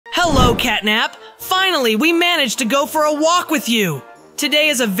Hello, CATNAP! Finally, we managed to go for a walk with you! Today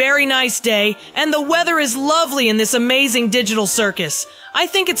is a very nice day, and the weather is lovely in this amazing digital circus. I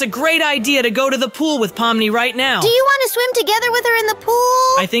think it's a great idea to go to the pool with Pomni right now. Do you want to swim together with her in the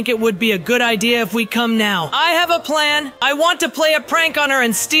pool? I think it would be a good idea if we come now. I have a plan. I want to play a prank on her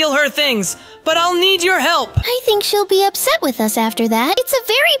and steal her things, but I'll need your help. I think she'll be upset with us after that. It's a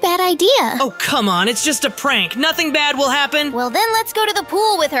very bad idea. Oh, come on. It's just a prank. Nothing bad will happen. Well, then let's go to the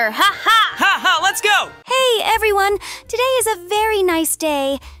pool with her. Ha ha! Ha ha, let's go! Hey, everyone. Today is a very nice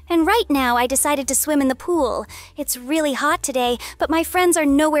day. And right now, I decided to swim in the pool. It's really hot today, but my friends are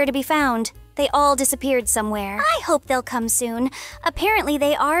nowhere to be found. They all disappeared somewhere. I hope they'll come soon. Apparently,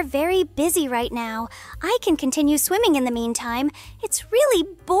 they are very busy right now. I can continue swimming in the meantime. It's really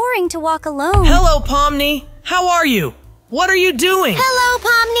boring to walk alone. Hello, Pomni. How are you? What are you doing? Hello,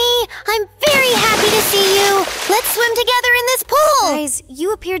 Pomni. I'm very happy to see you. Let's swim together in this pool. Guys,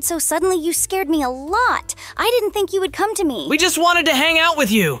 you appeared so suddenly you scared me a lot. I didn't think you would come to me. We just wanted to hang out with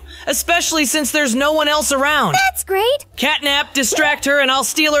you, especially since there's no one else around. That's great. CATNAP, distract her and I'll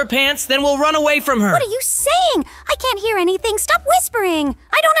steal her pants, then we'll run away from her. What are you saying? I can't hear anything. Stop whispering.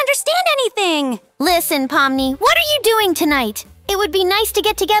 I don't understand anything. Listen, Pomni, what are you doing tonight? It would be nice to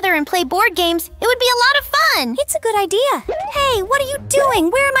get together and play board games. It would be a lot of fun. It's a good idea. Hey, what are you doing?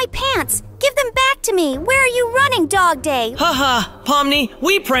 Where are my pants? Give them back to me. Where are you running, Dog Day? Haha, Pomni,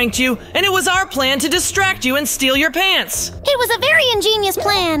 we pranked you, and it was our plan to distract you and steal your pants. It was a very ingenious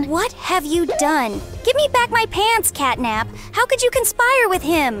plan. What have you done? Give me back my pants, CATNAP. How could you conspire with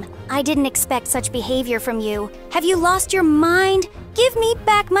him? I didn't expect such behavior from you. Have you lost your mind? Give me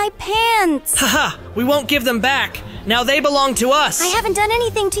back my pants. Haha, we won't give them back. Now they belong to us. I haven't done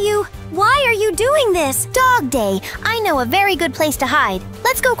anything to you. Why are you doing this? Dog Day, I know a very good place to hide.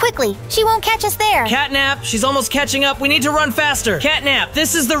 Let's go quickly. She won't catch us there. CATNAP, she's almost catching up. We need to run faster. CATNAP,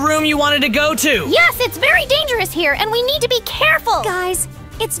 this is the room you wanted to go to. Yes, it's very dangerous here, and we need to be careful. Guys,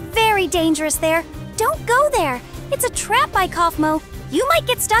 it's very dangerous there. Don't go there. It's a trap by Kaufmo. You might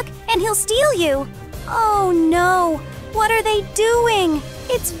get stuck, and he'll steal you. Oh no. What are they doing?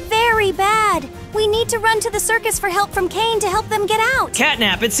 It's very bad. We need to run to the circus for help from Caine to help them get out.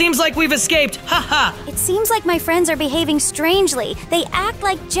 CATNAP, it seems like we've escaped. Haha. It seems like my friends are behaving strangely. They act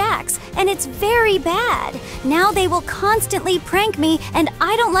like jacks, and it's very bad. Now they will constantly prank me, and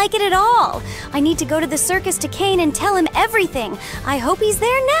I don't like it at all. I need to go to the circus to Caine and tell him everything. I hope he's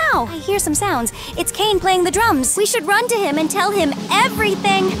there now. I hear some sounds. It's Caine playing the drums. We should run to him and tell him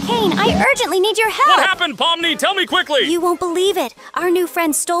everything. Caine, I urgently need your help. What happened, Pomni? Tell me quickly. You won't believe it. Our new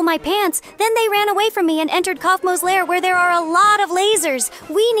friends stole my pants. Then they ran away from me and entered Kaufmo's lair where there are a lot of lasers.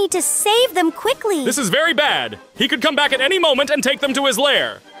 We need to save them quickly. This is very bad. He could come back at any moment and take them to his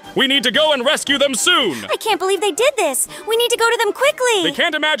lair. We need to go and rescue them soon. I can't believe they did this. We need to go to them quickly. They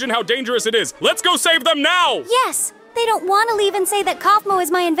can't imagine how dangerous it is. Let's go save them now. Yes. They don't want to leave and say that Kaufmo is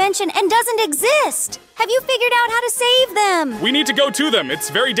my invention and doesn't exist. Have you figured out how to save them? We need to go to them.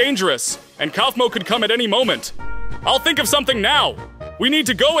 It's very dangerous. And Kaufmo could come at any moment. I'll think of something now. We need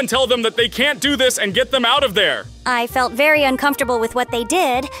to go and tell them that they can't do this and get them out of there. I felt very uncomfortable with what they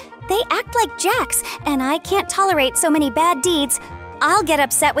did. They act like jacks, and I can't tolerate so many bad deeds. I'll get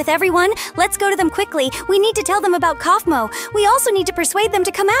upset with everyone. Let's go to them quickly. We need to tell them about Kaufmo. We also need to persuade them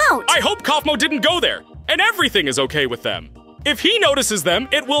to come out. I hope Kaufmo didn't go there, and everything is okay with them. If he notices them,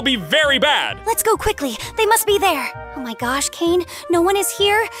 it will be very bad. Let's go quickly. They must be there. Oh my gosh, Caine, no one is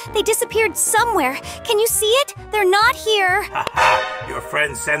here. They disappeared somewhere. Can you see it? They're not here. Haha! Your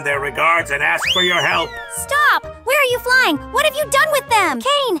friends send their regards and ask for your help. Stop! Where are you flying? What have you done with them?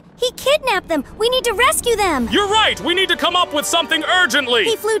 Caine, he kidnapped them. We need to rescue them. You're right. We need to come up with something urgently.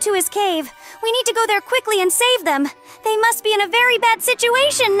 He flew to his cave. We need to go there quickly and save them. They must be in a very bad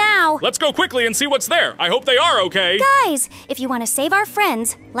situation now. Let's go quickly and see what's there. I hope they are okay. Guys, if you want to save our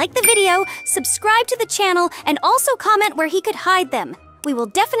friends, like the video, subscribe to the channel, and also comment where he could hide them. We will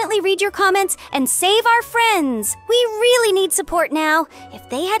definitely read your comments and save our friends. We really need support now. If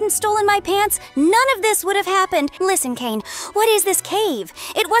they hadn't stolen my pants, none of this would have happened. Listen, Caine, what is this cave?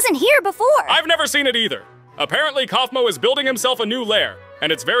 It wasn't here before. I've never seen it either. Apparently, Kaufmo is building himself a new lair,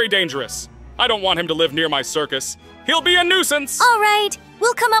 and it's very dangerous. I don't want him to live near my circus. He'll be a nuisance. All right,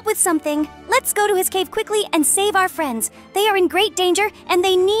 we'll come up with something. Let's go to his cave quickly and save our friends. They are in great danger, and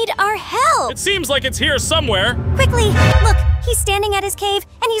they need our help. It seems like it's here somewhere. Quickly, look, he's standing at his cave,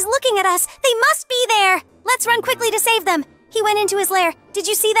 and he's looking at us. They must be there. Let's run quickly to save them. He went into his lair. Did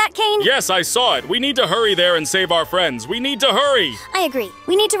you see that, Caine? Yes, I saw it. We need to hurry there and save our friends. We need to hurry. I agree.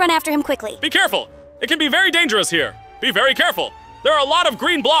 We need to run after him quickly. Be careful. It can be very dangerous here. Be very careful. There are a lot of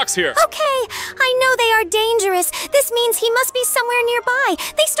green blocks here. Okay, I know they are dangerous. This means he must be somewhere nearby.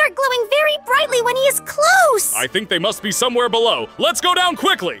 They start glowing very brightly when he is close. I think they must be somewhere below. Let's go down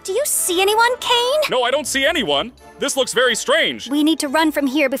quickly. Do you see anyone, Caine? No, I don't see anyone. This looks very strange. We need to run from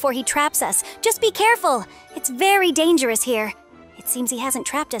here before he traps us. Just be careful. It's very dangerous here. It seems he hasn't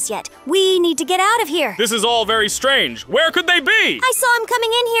trapped us yet. We need to get out of here. This is all very strange. Where could they be? I saw him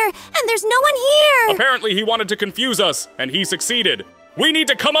coming in here, and there's no one here. Apparently he wanted to confuse us, and he succeeded. We need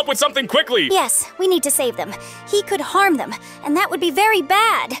to come up with something quickly. Yes, we need to save them. He could harm them, and that would be very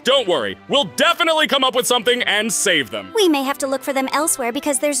bad. Don't worry. We'll definitely come up with something and save them. We may have to look for them elsewhere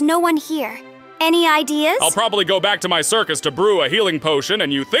because there's no one here. Any ideas? I'll probably go back to my circus to brew a healing potion,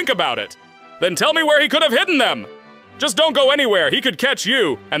 and you think about it. Then tell me where he could have hidden them. Just don't go anywhere. He could catch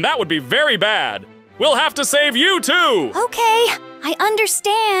you, and that would be very bad. We'll have to save you too. Okay, I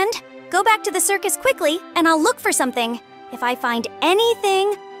understand. Go back to the circus quickly, and I'll look for something. If I find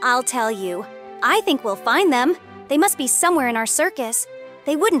anything, I'll tell you. I think we'll find them. They must be somewhere in our circus.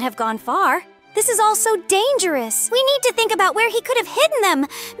 They wouldn't have gone far. This is all so dangerous. We need to think about where he could have hidden them.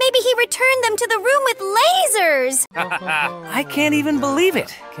 Maybe he returned them to the room with lasers. I can't even believe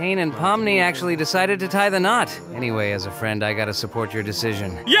it. Caine and Pomni actually decided to tie the knot. Anyway, as a friend, I gotta support your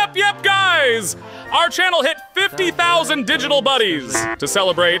decision. Yep, guys! Our channel hit 50,000 digital buddies. To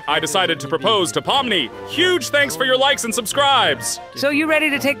celebrate, I decided to propose to Pomni. Huge thanks for your likes and subscribes. So you ready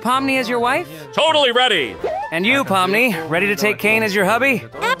to take Pomni as your wife? Totally ready. And you, Pomni, ready to take Caine as your hubby?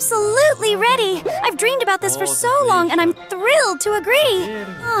 Absolutely ready. I've dreamed about this for so long, and I'm thrilled to agree.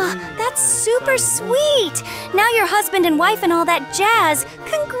 That's super sweet. Now you're husband and wife and all that jazz.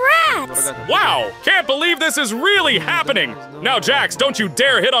 Congrats! Wow, can't believe this is really happening. Now, Jax, don't you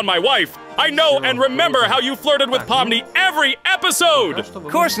dare hit on my wife. I know and remember how you flirted with Pomni every episode. Of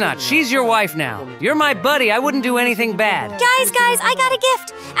course not. She's your wife now. You're my buddy. I wouldn't do anything bad. Guys, I got a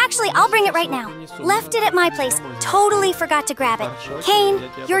gift. Actually, I'll bring it right now. Left it at my place. Totally forgot to grab it. Caine,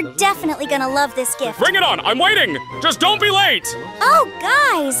 you're definitely gonna love this gift. Bring it on. I'm waiting. Just don't be late. Oh,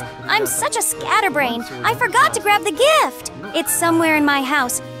 guys, I'm such a scatterbrain. I forgot to grab the gift. It's somewhere in my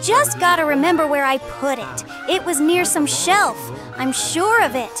house. Just gotta remember where I put it. It was near some shelf. I'm sure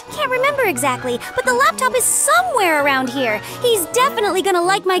of it. Can't remember exactly, but the laptop is somewhere around here. He's definitely gonna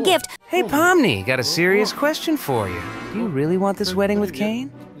like my gift. Hey, Pomni, got a serious question for you. Do you really want this wedding with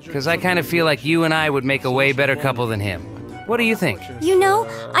Caine? Because I kind of feel like you and I would make a way better couple than him. What do you think? You know,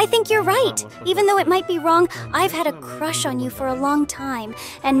 I think you're right. Even though it might be wrong, I've had a crush on you for a long time.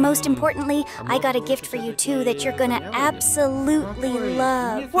 And most importantly, I got a gift for you too that you're gonna absolutely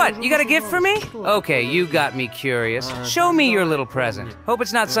love. What, you got a gift for me? Okay, you got me curious. Show me your little present. Hope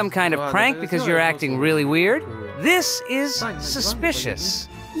it's not some kind of prank because you're acting really weird. This is suspicious.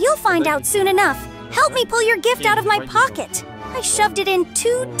 You'll find out soon enough. Help me pull your gift out of my pocket. I shoved it in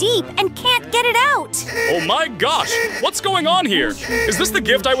too deep and can't get it out. Oh my gosh, what's going on here? Is this the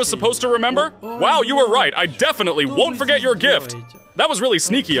gift I was supposed to remember? Wow, you were right. I definitely won't forget your gift. That was really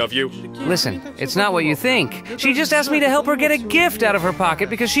sneaky of you. Listen, it's not what you think. She just asked me to help her get a gift out of her pocket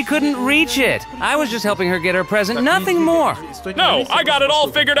because she couldn't reach it. I was just helping her get her present, nothing more. No, I got it all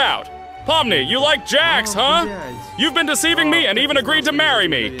figured out. Pomni, you like Jax, huh? You've been deceiving me and even agreed to marry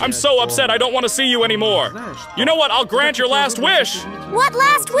me. I'm so upset I don't want to see you anymore. You know what? I'll grant your last wish. What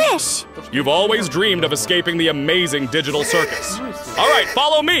last wish? You've always dreamed of escaping the Amazing Digital Circus. All right,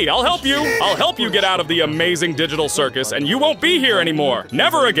 follow me. I'll help you. I'll help you get out of the Amazing Digital Circus, and you won't be here anymore.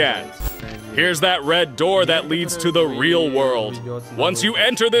 Never again. Here's that red door that leads to the real world. Once you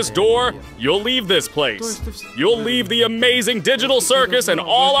enter this door, you'll leave this place. You'll leave the Amazing Digital Circus and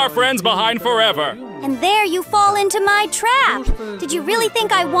all our friends behind forever. And there you fall into my trap. Did you really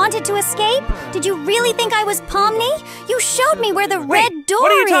think I wanted to escape? Did you really think I was Pomni? You showed me where the red door is.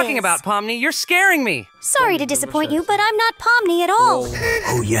 What are you talking about, Pomni? You're scaring me. Sorry to disappoint you, but I'm not Pomni at all.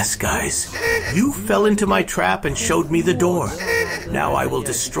 Oh yes, guys. You fell into my trap and showed me the door. Now I will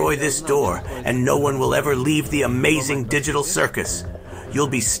destroy this door, and no one will ever leave the Amazing Digital Circus. You'll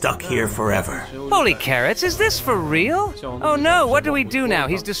be stuck here forever. Holy carrots, is this for real? Oh no, what do we do now?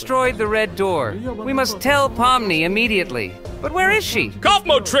 He's destroyed the red door. We must tell Pomni immediately. But where is she?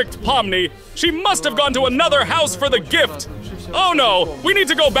 Kaufmo tricked Pomni. She must have gone to another house for the gift. Oh no, we need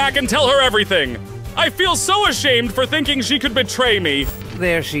to go back and tell her everything. I feel so ashamed for thinking she could betray me.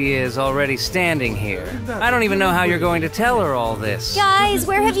 There she is, already standing here. I don't even know how you're going to tell her all this. Guys,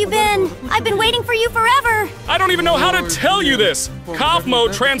 where have you been? I've been waiting for you forever. I don't even know how to tell you this.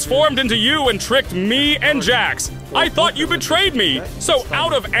 Kaufmo transformed into you and tricked me and Jax. I thought you betrayed me, so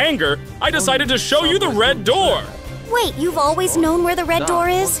out of anger, I decided to show you the red door. Wait, you've always known where the red door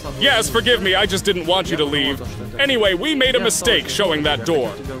is? Yes, forgive me, I just didn't want you to leave. Anyway, we made a mistake showing that door.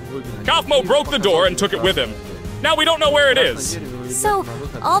 Kaufmo broke the door and took it with him. Now we don't know where it is. So,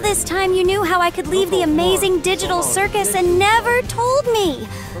 all this time you knew how I could leave the Amazing Digital Circus and never told me.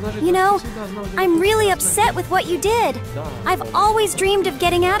 You know, I'm really upset with what you did. I've always dreamed of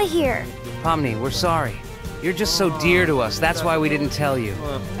getting out of here. Pomni, we're sorry. You're just so dear to us, that's why we didn't tell you.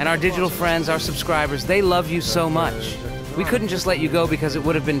 And our digital friends, our subscribers, they love you so much. We couldn't just let you go because it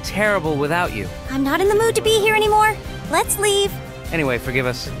would have been terrible without you. I'm not in the mood to be here anymore. Let's leave. Anyway, forgive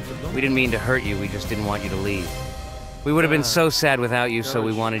us. We didn't mean to hurt you, we just didn't want you to leave. We would have been so sad without you, so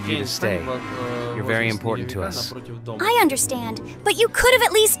we wanted you to stay. You're very important to us. I understand, but you could have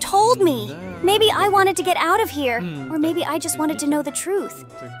at least told me. Maybe I wanted to get out of here, or maybe I just wanted to know the truth.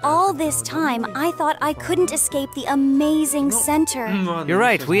 All this time, I thought I couldn't escape the Amazing Center. You're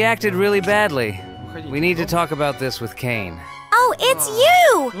right, we acted really badly. We need to talk about this with Caine. Oh, it's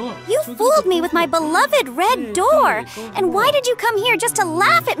you! You fooled me with my beloved red door. And why did you come here just to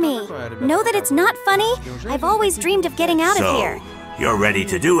laugh at me? Know that it's not funny? I've always dreamed of getting out of here. You're ready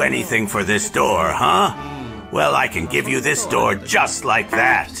to do anything for this door, huh? Well, I can give you this door just like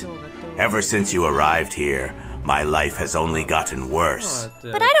that. Ever since you arrived here, my life has only gotten worse.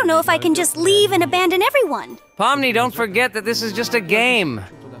 But I don't know if I can just leave and abandon everyone. Pomni, don't forget that this is just a game.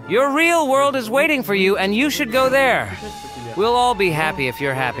 Your real world is waiting for you, and you should go there. We'll all be happy if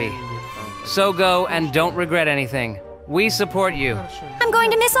you're happy. So go and don't regret anything. We support you. I'm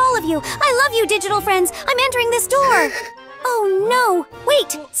going to miss all of you. I love you, digital friends. I'm entering this door. Oh no!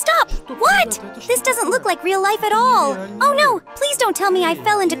 Wait! Stop! What? This doesn't look like real life at all. Oh no! Please don't tell me I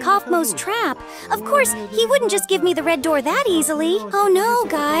fell into Kaufmo's trap. Of course, he wouldn't just give me the red door that easily. Oh no,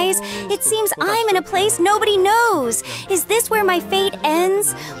 guys. It seems I'm in a place nobody knows. Is this where my fate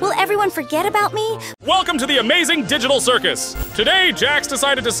ends? Will everyone forget about me? Welcome to the Amazing Digital Circus. Today, Jax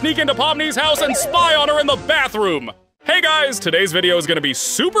decided to sneak into Pomni's house and spy on her in the bathroom. Hey guys, today's video is gonna be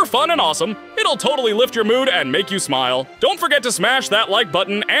super fun and awesome. It'll totally lift your mood and make you smile. Don't forget to smash that like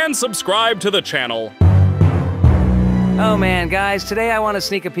button and subscribe to the channel. Oh man, guys, today I want to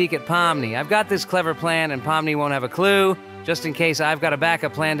sneak a peek at Pomni. I've got this clever plan and Pomni won't have a clue, just in case I've got a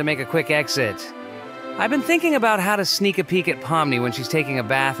backup plan to make a quick exit. I've been thinking about how to sneak a peek at Pomni when she's taking a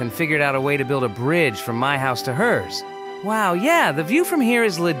bath and figured out a way to build a bridge from my house to hers. Wow, yeah, the view from here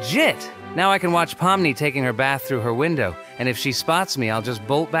is legit. Now I can watch Pomni taking her bath through her window, and if she spots me, I'll just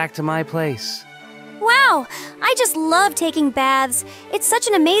bolt back to my place. Wow! I just love taking baths. It's such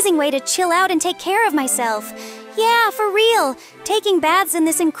an amazing way to chill out and take care of myself. Yeah, for real. Taking baths in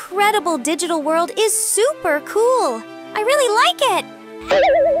this incredible digital world is super cool. I really like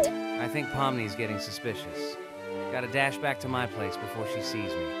it. I think Pomni's getting suspicious. Gotta dash back to my place before she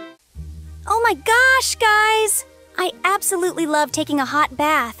sees me. Oh my gosh, guys! I absolutely love taking a hot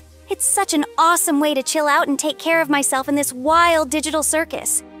bath. It's such an awesome way to chill out and take care of myself in this wild digital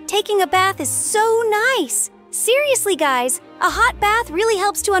circus. Taking a bath is so nice. Seriously, guys, a hot bath really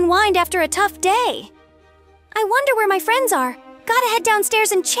helps to unwind after a tough day. I wonder where my friends are. Gotta head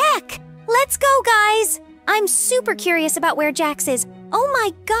downstairs and check. Let's go, guys. I'm super curious about where Jax is. Oh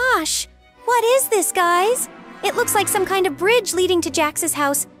my gosh. What is this, guys? It looks like some kind of bridge leading to Jax's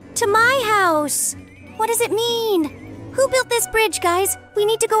house. To my house. What does it mean? Who built this bridge, guys? We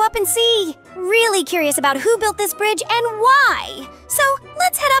need to go up and see. Really curious about who built this bridge and why. So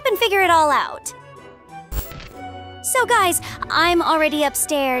let's head up and figure it all out. So guys, I'm already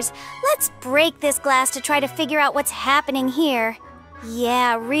upstairs. Let's break this glass to try to figure out what's happening here.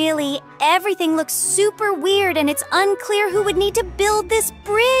 Yeah, really, everything looks super weird and it's unclear who would need to build this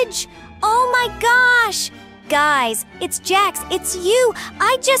bridge. Oh my gosh! Guys, it's Jax, it's you.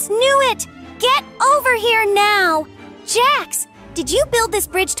 I just knew it. Get over here now. Jax, did you build this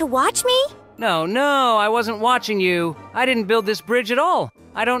bridge to watch me? No, I wasn't watching you. I didn't build this bridge at all.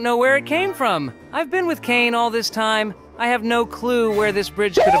 I don't know where it came from. I've been with Caine all this time. I have no clue where this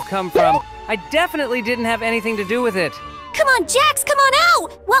bridge could have come from. I definitely didn't have anything to do with it. Come on, Jax, come on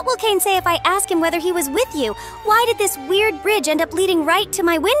out! What will Caine say if I ask him whether he was with you? Why did this weird bridge end up leading right to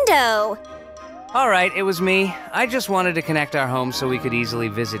my window? All right, it was me. I just wanted to connect our homes so we could easily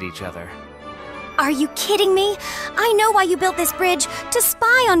visit each other. Are you kidding me? I know why you built this bridge, to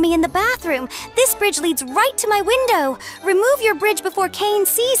spy on me in the bathroom. This bridge leads right to my window. Remove your bridge before Caine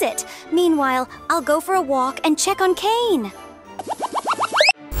sees it. Meanwhile, I'll go for a walk and check on Caine.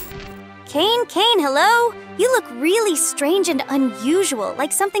 Caine, hello? You look really strange and unusual,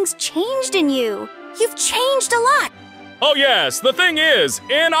 like something's changed in you. You've changed a lot. Oh yes, the thing is,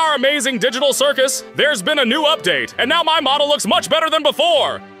 in our Amazing Digital Circus, there's been a new update, and now my model looks much better than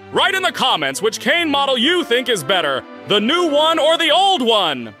before. Write in the comments which Caine model you think is better, the new one or the old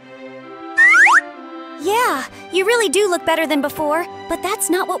one. Yeah, you really do look better than before, but that's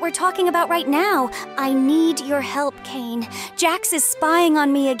not what we're talking about right now. I need your help, Caine. Jax is spying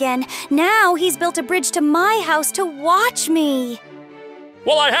on me again. Now he's built a bridge to my house to watch me.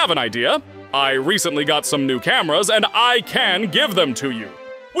 Well, I have an idea. I recently got some new cameras and I can give them to you.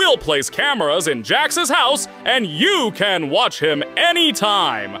 We'll place cameras in Jax's house and you can watch him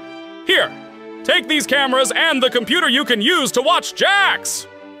anytime. Here, take these cameras and the computer you can use to watch Jax.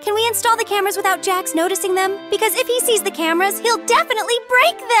 Can we install the cameras without Jax noticing them? Because if he sees the cameras, he'll definitely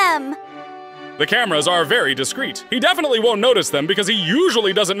break them! The cameras are very discreet. He definitely won't notice them because he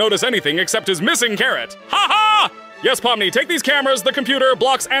usually doesn't notice anything except his missing carrot. Ha ha! Yes, Pomni, take these cameras, the computer,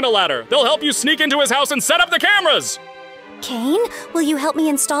 blocks, and a ladder. They'll help you sneak into his house and set up the cameras! Caine, will you help me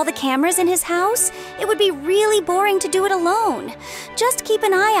install the cameras in his house? It would be really boring to do it alone. Just keep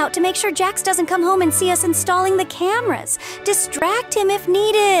an eye out to make sure Jax doesn't come home and see us installing the cameras. Distract him if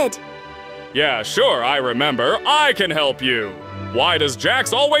needed. Yeah, sure, I remember. I can help you. Why does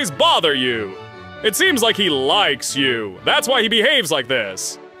Jax always bother you? It seems like he likes you. That's why he behaves like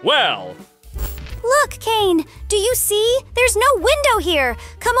this. Well... Look, Caine, do you see? There's no window here.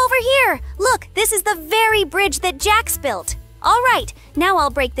 Come over here. Look, this is the very bridge that Jax built. All right, now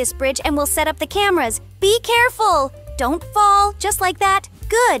I'll break this bridge and we'll set up the cameras. Be careful. Don't fall, just like that.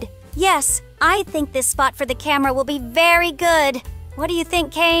 Good. Yes, I think this spot for the camera will be very good. What do you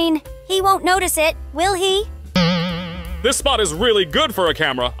think, Caine? He won't notice it, will he? This spot is really good for a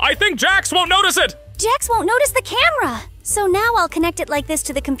camera. I think Jax won't notice it. Jax won't notice the camera. So now I'll connect it like this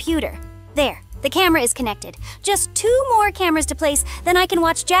to the computer. There. The camera is connected. Just 2 more cameras to place, then I can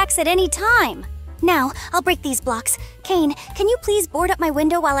watch Jax at any time. Now, I'll break these blocks. Caine, can you please board up my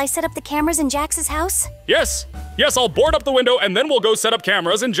window while I set up the cameras in Jax's house? Yes, I'll board up the window and then we'll go set up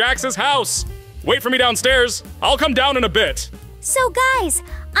cameras in Jax's house. Wait for me downstairs. I'll come down in a bit. So guys,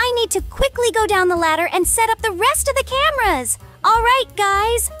 I need to quickly go down the ladder and set up the rest of the cameras. All right,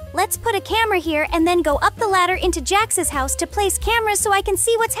 guys, let's put a camera here and then go up the ladder into Jax's house to place cameras so I can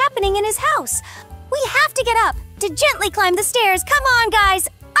see what's happening in his house. We have to get up to gently climb the stairs. Come on, guys.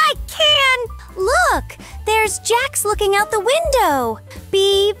 I can! Look, there's Jax looking out the window.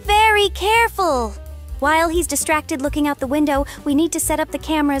 Be very careful. While he's distracted looking out the window, we need to set up the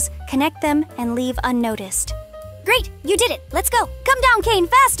cameras, connect them, and leave unnoticed. Great, you did it. Let's go. Come down, Caine,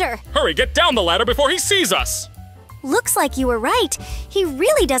 faster. Hurry, get down the ladder before he sees us. Looks like you were right. He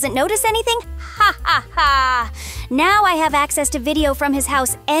really doesn't notice anything. Ha ha ha! Now I have access to video from his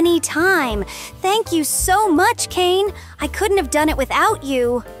house anytime. Thank you so much, Caine. I couldn't have done it without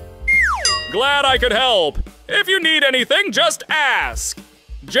you. Glad I could help. If you need anything, just ask.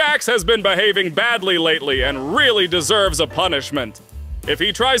 Jax has been behaving badly lately and really deserves a punishment. If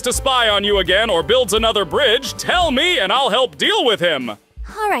he tries to spy on you again or builds another bridge, tell me and I'll help deal with him.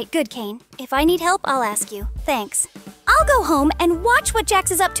 All right, good, Caine. If I need help, I'll ask you. Thanks. I'll go home and watch what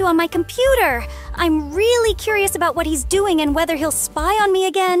Jax is up to on my computer. I'm really curious about what he's doing and whether he'll spy on me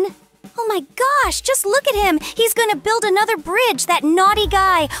again. Oh my gosh, just look at him. He's gonna build another bridge, that naughty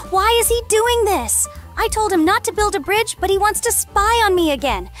guy. Why is he doing this? I told him not to build a bridge, but he wants to spy on me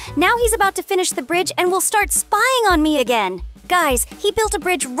again. Now he's about to finish the bridge and will start spying on me again. Guys, he built a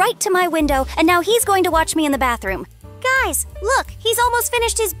bridge right to my window, and now he's going to watch me in the bathroom. Guys, look, he's almost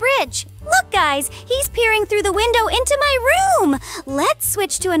finished his bridge. Look, guys, he's peering through the window into my room. Let's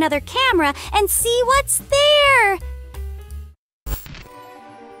switch to another camera and see what's there.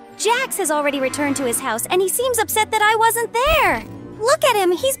 Jax has already returned to his house, and he seems upset that I wasn't there. Look at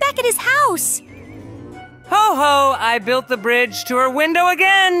him, he's back at his house. Ho ho, I built the bridge to her window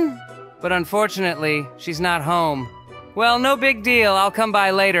again! But unfortunately, she's not home. Well, no big deal, I'll come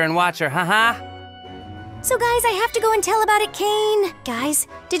by later and watch her, haha. So guys, I have to go and tell about it, Caine. Guys,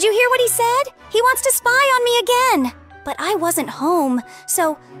 did you hear what he said? He wants to spy on me again. But I wasn't home,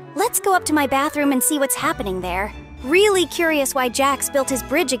 so let's go up to my bathroom and see what's happening there. Really curious why Jax built his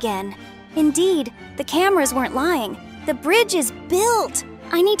bridge again. Indeed, the cameras weren't lying. The bridge is built.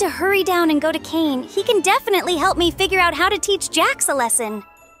 I need to hurry down and go to Caine. He can definitely help me figure out how to teach Jax a lesson.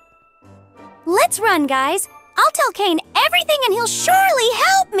 Let's run, guys. I'll tell Caine everything and he'll surely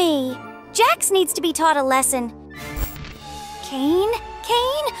help me. Jax needs to be taught a lesson. Caine?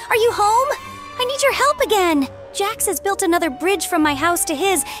 Caine, are you home? I need your help again. Jax has built another bridge from my house to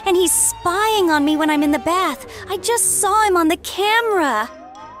his, and he's spying on me when I'm in the bath. I just saw him on the camera.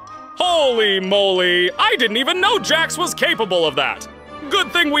 Holy moly! I didn't even know Jax was capable of that.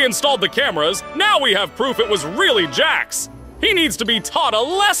 Good thing we installed the cameras. Now we have proof it was really Jax. He needs to be taught a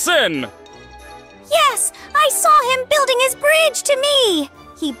lesson. Yes, I saw him building his bridge to me.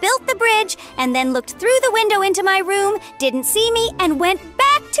 He built the bridge and then looked through the window into my room, didn't see me, and went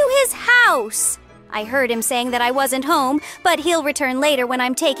back to his house. I heard him saying that I wasn't home, but he'll return later when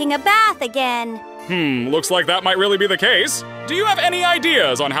I'm taking a bath again. Looks like that might really be the case. Do you have any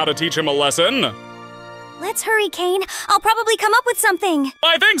ideas on how to teach him a lesson? Let's hurry, Caine. I'll probably come up with something.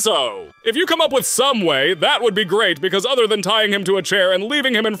 I think so. If you come up with some way, that would be great, because other than tying him to a chair and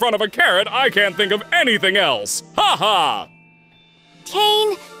leaving him in front of a carrot, I can't think of anything else. Ha ha!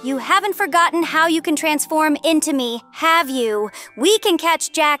 Caine, you haven't forgotten how you can transform into me, have you? We can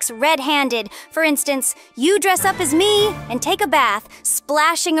catch Jax red-handed. For instance, you dress up as me and take a bath,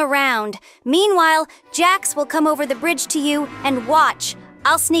 splashing around. Meanwhile, Jax will come over the bridge to you and watch.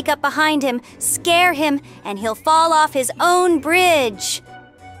 I'll sneak up behind him, scare him, and he'll fall off his own bridge.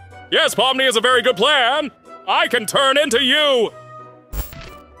 Yes, Pomni is a very good plan. I can turn into you.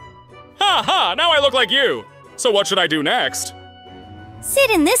 Ha ha, now I look like you. So what should I do next?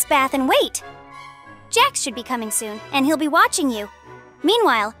 Sit in this bath and wait. Jax should be coming soon, and he'll be watching you.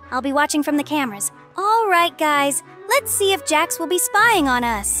 Meanwhile, I'll be watching from the cameras. All right, guys, let's see if Jax will be spying on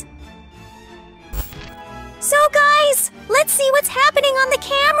us. So, guys, let's see what's happening on the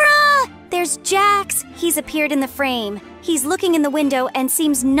camera! There's Jax. He's appeared in the frame. He's looking in the window and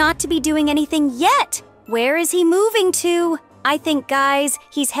seems not to be doing anything yet. Where is he moving to? I think, guys,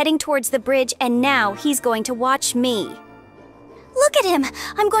 he's heading towards the bridge, and now he's going to watch me. Look at him!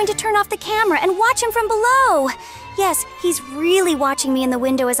 I'm going to turn off the camera and watch him from below. Yes, he's really watching me in the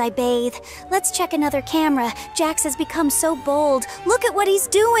window as I bathe. Let's check another camera. Jax has become so bold. Look at what he's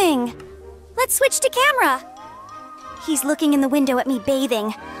doing. Let's switch to camera. He's looking in the window at me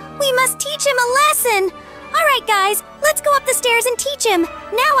bathing. We must teach him a lesson. All right, guys, let's go up the stairs and teach him.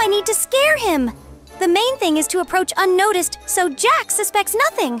 Now I need to scare him. The main thing is to approach unnoticed so Jax suspects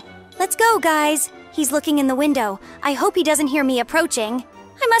nothing. Let's go, guys. He's looking in the window. I hope he doesn't hear me approaching.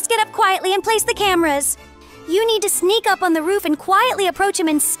 I must get up quietly and place the cameras. You need to sneak up on the roof and quietly approach him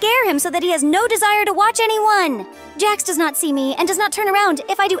and scare him so that he has no desire to watch anyone. Jax does not see me and does not turn around.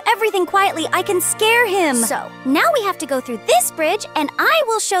 If I do everything quietly, I can scare him. So, now we have to go through this bridge, and I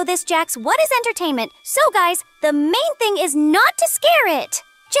will show this Jax what is entertainment. So, guys, the main thing is not to scare it.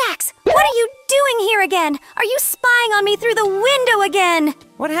 Jax, what are you doing here again? Are you spying on me through the window again?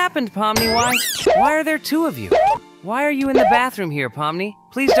 What happened, Pomni? Why are there two of you? Why are you in the bathroom here, Pomni?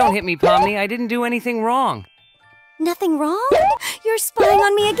 Please don't hit me, Pomni. I didn't do anything wrong. Nothing wrong? You're spying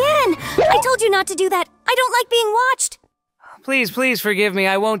on me again. I told you not to do that. I don't like being watched. Please forgive me.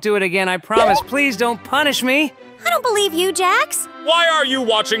 I won't do it again. I promise. Please don't punish me. I don't believe you, Jax. Why are you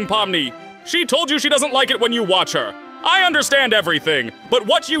watching Pomni? She told you she doesn't like it when you watch her. I understand everything, but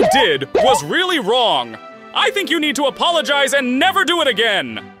what you did was really wrong. I think you need to apologize and never do it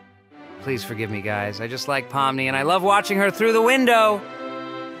again. Please forgive me, guys. I just like Pomni, and I love watching her through the window.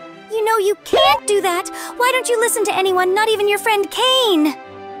 You know you can't do that. Why don't you listen to anyone, not even your friend Caine?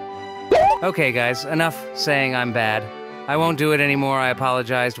 Okay, guys, enough saying I'm bad. I won't do it anymore. I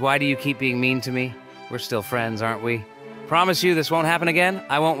apologized. Why do you keep being mean to me? We're still friends, aren't we? Promise you this won't happen again.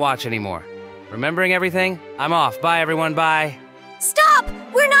 I won't watch anymore. Remembering everything? I'm off. Bye, everyone. Bye. Stop!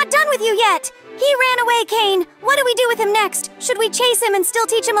 We're not done with you yet! He ran away, Caine. What do we do with him next? Should we chase him and still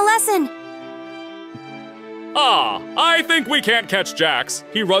teach him a lesson? I think we can't catch Jax.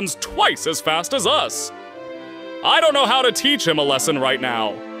 He runs twice as fast as us. I don't know how to teach him a lesson right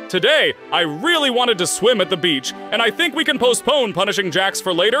now. Today, I really wanted to swim at the beach, and I think we can postpone punishing Jax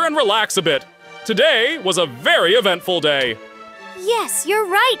for later and relax a bit. Today was a very eventful day. Yes, you're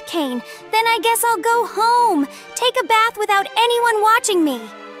right, Caine. Then I guess I'll go home. Take a bath without anyone watching me.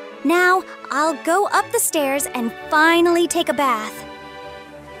 Now, I'll go up the stairs and finally take a bath.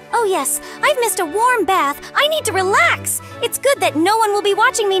 Oh yes, I've missed a warm bath. I need to relax. It's good that no one will be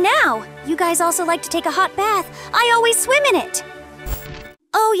watching me now. You guys also like to take a hot bath. I always swim in it.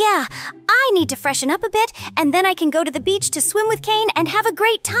 Oh yeah, I need to freshen up a bit, and then I can go to the beach to swim with Caine and have a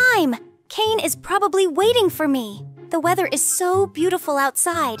great time. Caine is probably waiting for me. The weather is so beautiful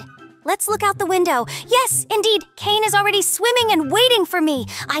outside. Let's look out the window. Yes, indeed, Caine is already swimming and waiting for me.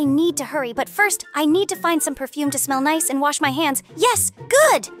 I need to hurry, but first, I need to find some perfume to smell nice and wash my hands. Yes,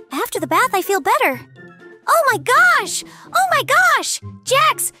 good! After the bath, I feel better. Oh my gosh! Oh my gosh!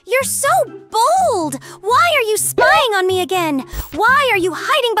 Jax, you're so bold! Why are you spying on me again? Why are you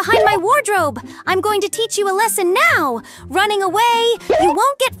hiding behind my wardrobe? I'm going to teach you a lesson now. Running away, you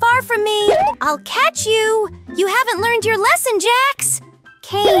won't get far from me. I'll catch you. You haven't learned your lesson, Jax.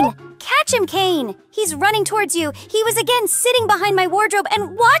 Caine, catch him, Caine. He's running towards you. He was again sitting behind my wardrobe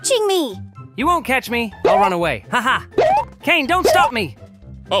and watching me. You won't catch me. I'll run away. Haha. Caine, don't stop me.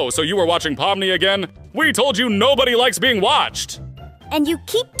 Oh, so you were watching Pomni again? We told you nobody likes being watched. and you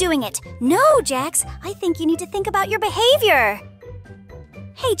keep doing it. No, Jax, I think you need to think about your behavior.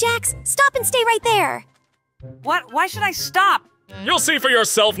 Hey, Jax, stop and stay right there. What? Why should I stop? You'll see for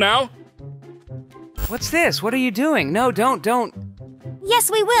yourself now. What's this? What are you doing? No, don't.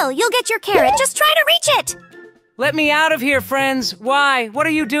 Yes, we will. You'll get your carrot. Just try to reach it. Let me out of here, friends. Why? What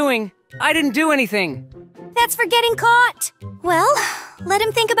are you doing? I didn't do anything. That's for getting caught. Well, let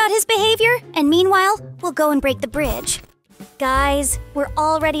him think about his behavior, and meanwhile, we'll go and break the bridge. Guys, we're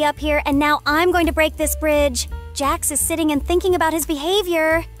already up here, and now I'm going to break this bridge. Jax is sitting and thinking about his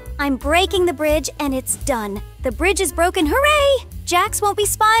behavior. I'm breaking the bridge, and it's done. The bridge is broken. Hooray! Jax won't be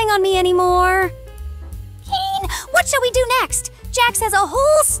spying on me anymore. Caine, what shall we do next? Jax has a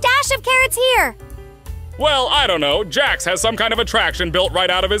whole stash of carrots here. Well, I don't know. Jax has some kind of attraction built right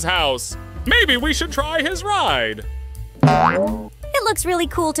out of his house. Maybe we should try his ride. It looks really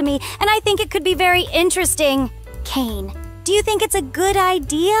cool to me, and I think it could be very interesting. Caine, do you think it's a good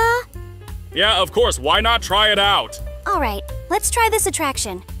idea? Yeah, of course. Why not try it out? All right, let's try this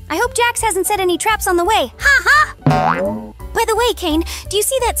attraction. I hope Jax hasn't set any traps on the way. Ha ha! By the way, Caine, do you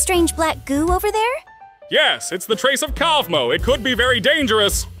see that strange black goo over there? Yes, it's the trace of Kavmo. It could be very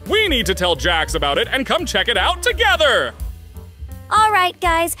dangerous. We need to tell Jax about it and come check it out together. All right,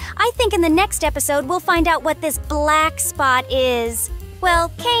 guys, I think in the next episode we'll find out what this black spot is.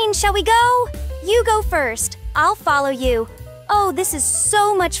 Well, Caine, shall we go? You go first. I'll follow you. Oh, this is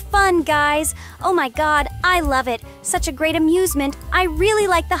so much fun, guys. Oh my god, I love it. Such a great amusement. I really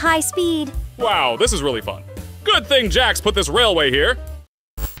like the high speed. Wow, this is really fun. Good thing Jax put this railway here.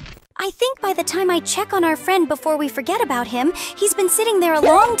 I think by the time I check on our friend before we forget about him, he's been sitting there a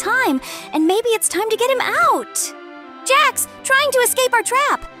long time, and maybe it's time to get him out. Jax, trying to escape our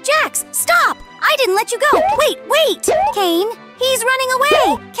trap. Jax, stop! I didn't let you go. Wait! Caine, he's running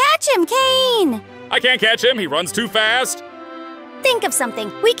away. Catch him, Caine. I can't catch him. He runs too fast. Think of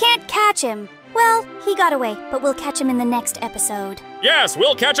something. We can't catch him. Well, he got away, but we'll catch him in the next episode. Yes,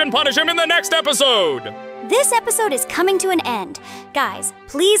 we'll catch and punish him in the next episode. This episode is coming to an end. Guys,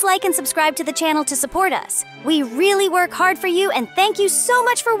 please like and subscribe to the channel to support us. We really work hard for you, and thank you so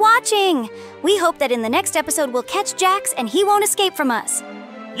much for watching. We hope that in the next episode we'll catch Jax and he won't escape from us.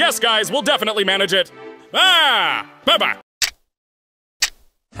 Yes, guys, we'll definitely manage it. Bye-bye.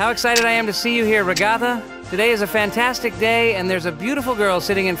 How excited I am to see you here, Ragatha. Today is a fantastic day, and there's a beautiful girl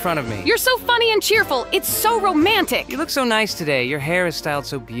sitting in front of me. You're so funny and cheerful. It's so romantic. You look so nice today. Your hair is styled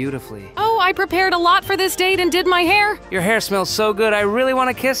so beautifully. Oh, I prepared a lot for this date and did my hair. Your hair smells so good. I really want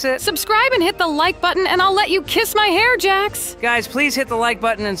to kiss it. Subscribe and hit the like button, and I'll let you kiss my hair, Jax. Guys, please hit the like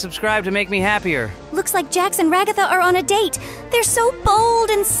button and subscribe to make me happier. Looks like Jax and Ragatha are on a date. They're so bold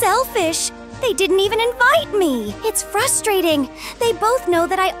and selfish. They didn't even invite me. It's frustrating. They both know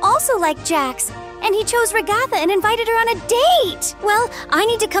that I also like Jax. And he chose Ragatha and invited her on a date. Well, I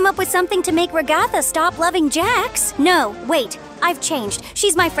need to come up with something to make Ragatha stop loving Jax. No, wait. I've changed.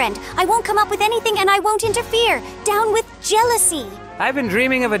 She's my friend. I won't come up with anything and I won't interfere. Down with jealousy. I've been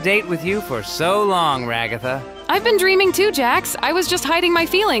dreaming of a date with you for so long, Ragatha. I've been dreaming too, Jax. I was just hiding my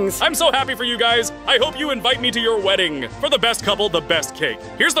feelings. I'm so happy for you guys. I hope you invite me to your wedding. For the best couple, the best cake.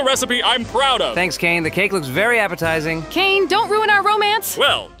 Here's the recipe I'm proud of. Thanks, Caine. The cake looks very appetizing. Caine, don't ruin our romance.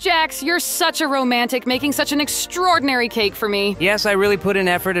 Well. Jax, you're such a romantic, making such an extraordinary cake for me. Yes, I really put in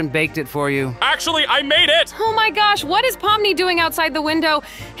effort and baked it for you. Actually, I made it. Oh my gosh, what is Pomni doing outside the window?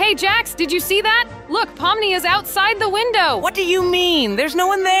 Hey, Jax, did you see that? Look, Pomni is outside the window. What do you mean? There's no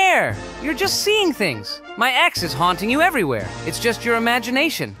one there. You're just seeing things. My ex is haunting you everywhere. It's just your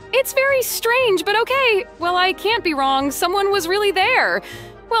imagination. It's very strange, but okay. Well, I can't be wrong. Someone was really there.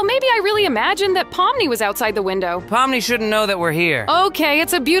 Well, maybe I really imagined that Pomni was outside the window. Pomni shouldn't know that we're here. Okay,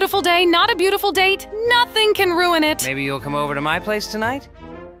 it's a beautiful day, not a beautiful date. Nothing can ruin it. Maybe you'll come over to my place tonight?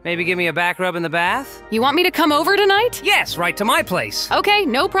 Maybe give me a back rub in the bath? You want me to come over tonight? Yes, right to my place. Okay,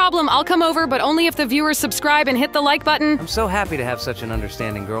 no problem. I'll come over, but only if the viewers subscribe and hit the like button. I'm so happy to have such an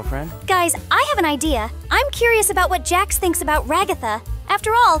understanding girlfriend. Guys, I have an idea. I'm curious about what Jax thinks about Ragatha.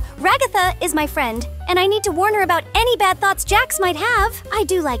 After all, Ragatha is my friend, and I need to warn her about any bad thoughts Jax might have. I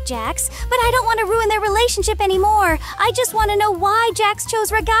do like Jax, but I don't want to ruin their relationship anymore. I just want to know why Jax chose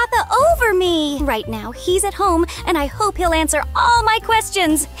Ragatha over me. Right now, he's at home, and I hope he'll answer all my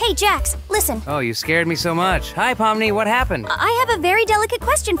questions. Hey, Jax, listen. Oh, you scared me so much. Hi, Pomni, what happened? I have a very delicate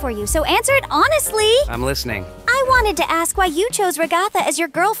question for you, so answer it honestly. I'm listening. I wanted to ask why you chose Ragatha as your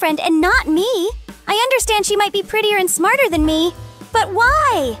girlfriend and not me. I understand she might be prettier and smarter than me, but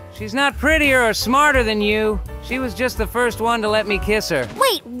why? She's not prettier or smarter than you. She was just the first one to let me kiss her.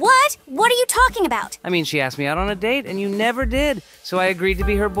 Wait, what? What are you talking about? I mean, she asked me out on a date, and you never did, so I agreed to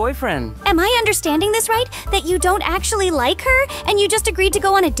be her boyfriend. Am I understanding this right? That you don't actually like her, and you just agreed to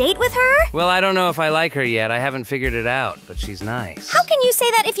go on a date with her? Well, I don't know if I like her yet. I haven't figured it out, but she's nice. How can you say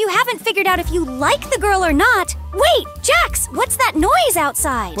that if you haven't figured out if you like the girl or not? Wait, Jax, what's that noise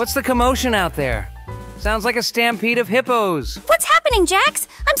outside? What's the commotion out there? Sounds like a stampede of hippos. What's happening, Jax?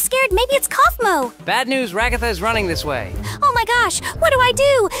 I'm scared maybe it's Kaufmo. Bad news, Ragatha is running this way. Oh my gosh, what do I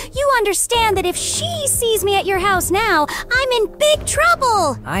do? You understand that if she sees me at your house now, I'm in big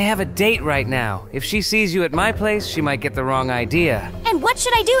trouble. I have a date right now. If she sees you at my place, she might get the wrong idea. And what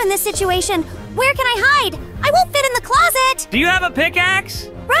should I do in this situation? Where can I hide? I won't fit in the closet. Do you have a pickaxe?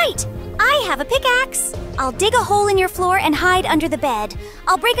 Right, I have a pickaxe. I'll dig a hole in your floor and hide under the bed.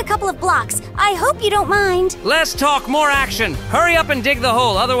 I'll break a couple of blocks. I hope you don't mind. Less talk, more action. Hurry up and dig the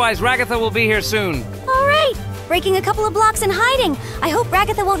hole, otherwise Ragatha will be here soon. All right, breaking a couple of blocks and hiding. I hope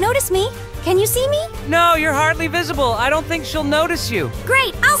Ragatha won't notice me. Can you see me? No, you're hardly visible. I don't think she'll notice you.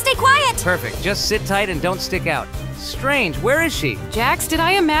 Great, I'll stay quiet. Perfect, just sit tight and don't stick out. Strange, where is she? Jax, did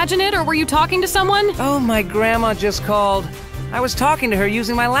I imagine it, or were you talking to someone? Oh, my grandma just called. I was talking to her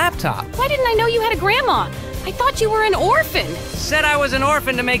using my laptop. Why didn't I know you had a grandma? I thought you were an orphan. Said I was an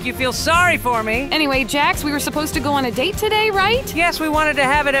orphan to make you feel sorry for me. Anyway, Jax, we were supposed to go on a date today, right? Yes, we wanted to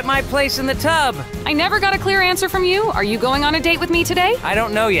have it at my place in the tub. I never got a clear answer from you. Are you going on a date with me today? I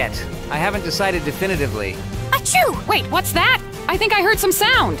don't know yet. I haven't decided definitively. Achoo! Wait, what's that? I think I heard some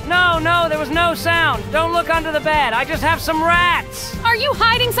sound. No, there was no sound. Don't look under the bed. I just have some rats. Are you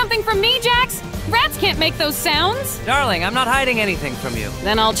hiding something from me, Jax? Rats can't make those sounds. Darling, I'm not hiding anything from you.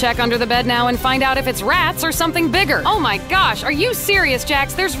 Then I'll check under the bed now and find out if it's rats or something bigger. Oh my gosh, are you serious,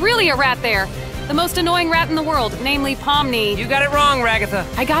 Jax? There's really a rat there. The most annoying rat in the world, namely Pomni. You got it wrong, Ragatha.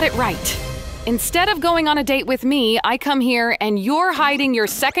 I got it right. Instead of going on a date with me, I come here and you're hiding your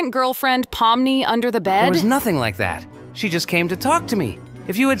second girlfriend, Pomni, under the bed? There was nothing like that. She just came to talk to me.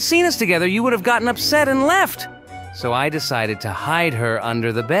 If you had seen us together, you would have gotten upset and left. So I decided to hide her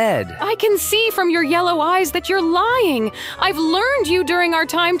under the bed. I can see from your yellow eyes that you're lying. I've learned you during our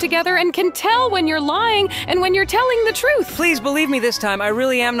time together and can tell when you're lying and when you're telling the truth. Please believe me this time, I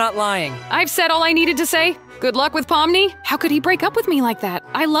really am not lying. I've said all I needed to say. Good luck with Pomni. How could he break up with me like that?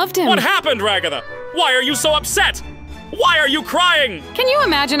 I loved him. What happened, Ragatha? Why are you so upset? Why are you crying? Can you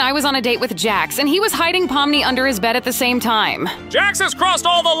imagine I was on a date with Jax and he was hiding Pomni under his bed at the same time? Jax has crossed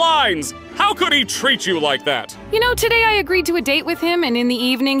all the lines. How could he treat you like that? You know, today I agreed to a date with him and in the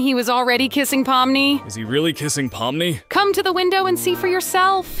evening he was already kissing Pomni. Is he really kissing Pomni? Come to the window and see for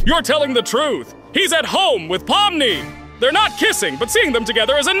yourself. You're telling the truth. He's at home with Pomni. They're not kissing, but seeing them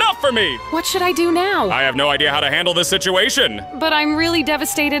together is enough for me. What should I do now? I have no idea how to handle this situation. But I'm really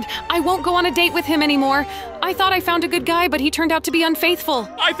devastated. I won't go on a date with him anymore. I thought I found a good guy, but he turned out to be unfaithful.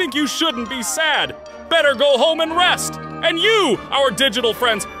 I think you shouldn't be sad. Better go home and rest. And you, our digital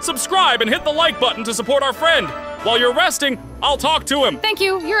friends, subscribe and hit the like button to support our friend. While you're resting, I'll talk to him. Thank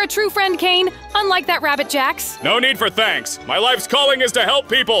you. You're a true friend, Caine. Unlike that rabbit, Jax. No need for thanks. My life's calling is to help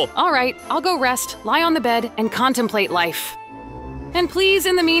people. All right, I'll go rest, lie on the bed, and contemplate life. And please,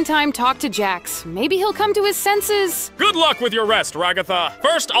 in the meantime, talk to Jax. Maybe he'll come to his senses. Good luck with your rest, Ragatha.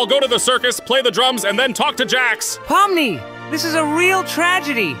 First, I'll go to the circus, play the drums, and then talk to Jax. Pomni, this is a real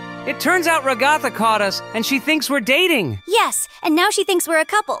tragedy. It turns out Ragatha caught us, and she thinks we're dating. Yes, and now she thinks we're a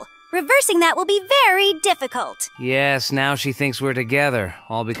couple. Reversing that will be very difficult. Yes, now she thinks we're together.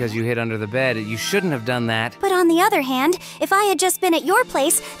 All because you hid under the bed. You shouldn't have done that. But on the other hand, if I had just been at your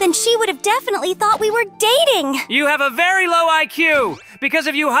place, then she would have definitely thought we were dating. You have a very low IQ. Because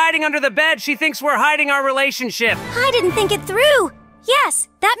of you hiding under the bed, she thinks we're hiding our relationship. I didn't think it through. Yes,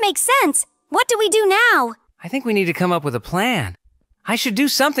 that makes sense. What do we do now? I think we need to come up with a plan. I should do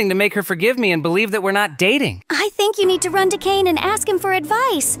something to make her forgive me and believe that we're not dating. I think you need to run to Caine and ask him for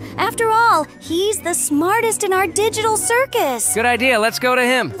advice. After all, he's the smartest in our digital circus. Good idea, let's go to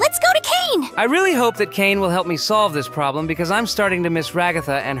him. Let's go to Caine! I really hope that Caine will help me solve this problem because I'm starting to miss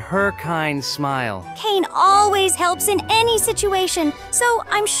Ragatha and her kind smile. Caine always helps in any situation, so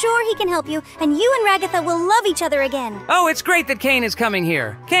I'm sure he can help you, and you and Ragatha will love each other again. Oh, it's great that Caine is coming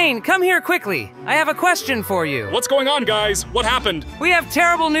here. Caine, come here quickly. I have a question for you. What's going on, guys? What happened? We have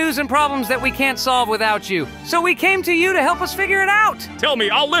terrible news and problems that we can't solve without you, so we came to you to help us figure it out. Tell me,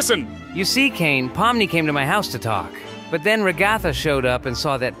 I'll listen. You see, Caine, Pomni came to my house to talk, but then Ragatha showed up and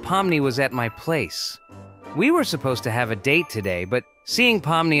saw that Pomni was at my place. We were supposed to have a date today, but seeing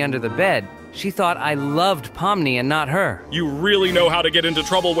Pomni under the bed, she thought I loved Pomni and not her. You really know how to get into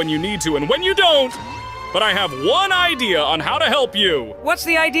trouble when you need to, and when you don't, but I have one idea on how to help you. What's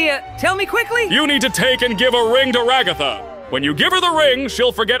the idea? Tell me quickly! You need to take and give a ring to Ragatha. When you give her the ring,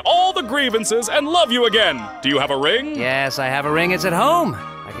 she'll forget all the grievances and love you again. Do you have a ring? Yes, I have a ring. It's at home.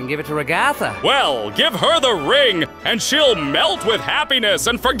 I can give it to Ragatha. Well, give her the ring, and she'll melt with happiness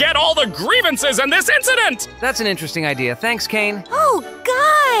and forget all the grievances and this incident! That's an interesting idea. Thanks, Caine. Oh,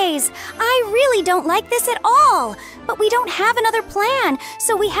 guys! I really don't like this at all. But we don't have another plan,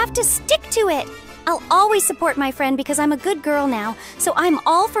 so we have to stick to it. I'll always support my friend because I'm a good girl now, so I'm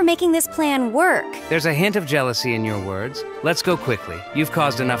all for making this plan work. There's a hint of jealousy in your words. Let's go quickly. You've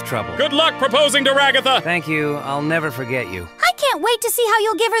caused enough trouble. Good luck proposing to Ragatha! Thank you. I'll never forget you. I can't wait to see how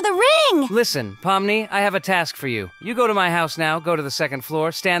you'll give her the ring! Listen, Pomni, I have a task for you. You go to my house now, go to the second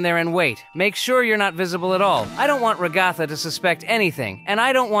floor, stand there and wait. Make sure you're not visible at all. I don't want Ragatha to suspect anything, and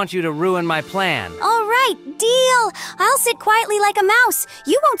I don't want you to ruin my plan. All right, deal! I'll sit quietly like a mouse.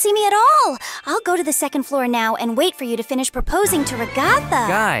 You won't see me at all. I'll go to the second floor now and wait for you to finish proposing to Ragatha.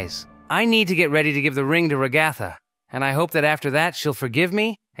 Guys, I need to get ready to give the ring to Ragatha, and I hope that after that she'll forgive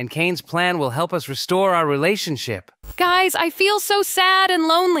me, and Caine's plan will help us restore our relationship. Guys, I feel so sad and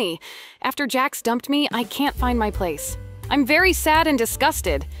lonely. After Jax dumped me, I can't find my place. I'm very sad and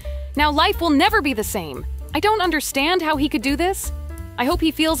disgusted. Now life will never be the same. I don't understand how he could do this. I hope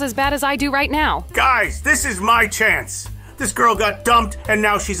he feels as bad as I do right now. Guys, this is my chance. This girl got dumped, and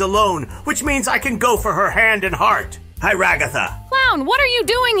now she's alone, which means I can go for her hand and heart. Hi, Ragatha. Clown, what are you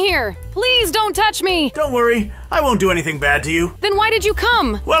doing here? Please don't touch me. Don't worry, I won't do anything bad to you. Then why did you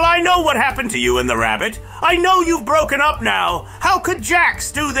come? Well, I know what happened to you and the rabbit. I know you've broken up now. How could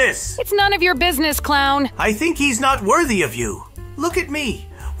Jax do this? It's none of your business, Clown. I think he's not worthy of you. Look at me.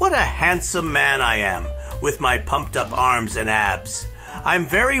 What a handsome man I am, with my pumped up arms and abs. I'm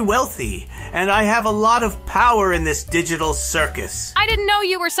very wealthy, and I have a lot of power in this digital circus. I didn't know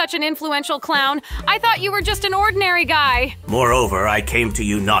you were such an influential clown. I thought you were just an ordinary guy. Moreover, I came to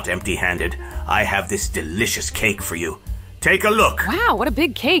you not empty-handed. I have this delicious cake for you. Take a look. Wow, what a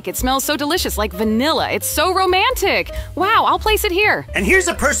big cake. It smells so delicious, like vanilla. It's so romantic. Wow, I'll place it here. And here's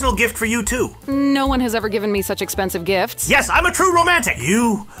a personal gift for you, too. No one has ever given me such expensive gifts. Yes, I'm a true romantic.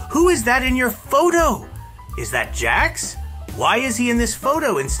 You? Who is that in your photo? Is that Jax? Why is he in this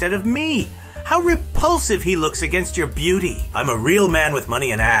photo instead of me? How repulsive he looks against your beauty. I'm a real man with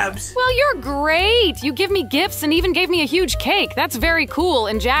money and abs. Well, you're great. You give me gifts and even gave me a huge cake. That's very cool,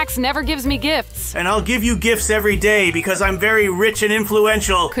 and Jax never gives me gifts. And I'll give you gifts every day because I'm very rich and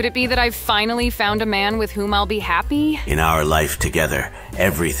influential. Could it be that I've finally found a man with whom I'll be happy? In our life together,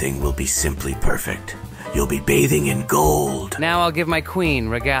 everything will be simply perfect. You'll be bathing in gold. Now I'll give my queen,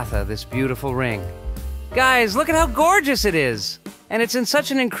 Ragatha, this beautiful ring. Guys, look at how gorgeous it is! And it's in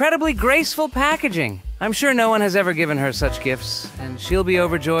such an incredibly graceful packaging. I'm sure no one has ever given her such gifts, and she'll be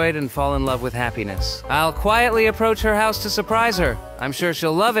overjoyed and fall in love with happiness. I'll quietly approach her house to surprise her. I'm sure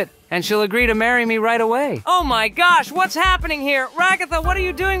she'll love it, and she'll agree to marry me right away. Oh my gosh, what's happening here? Ragatha, what are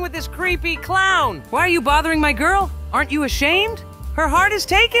you doing with this creepy clown? Why are you bothering my girl? Aren't you ashamed? Her heart is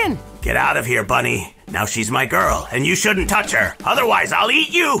taken! Get out of here, Bunny. Now she's my girl, and you shouldn't touch her. Otherwise, I'll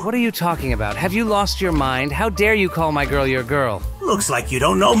eat you! What are you talking about? Have you lost your mind? How dare you call my girl your girl? Looks like you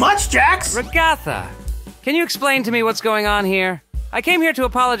don't know much, Jax! Ragatha, can you explain to me what's going on here? I came here to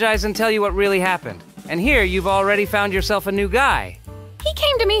apologize and tell you what really happened. And here, you've already found yourself a new guy. He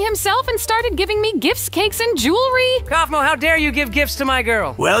came to me himself and started giving me gifts, cakes, and jewelry. Kaufmo, how dare you give gifts to my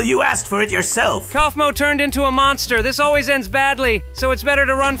girl? Well, you asked for it yourself. Kaufmo turned into a monster. This always ends badly, so it's better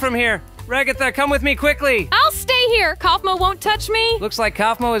to run from here. Ragatha, come with me quickly. I'll stay here. Kaufmo won't touch me. Looks like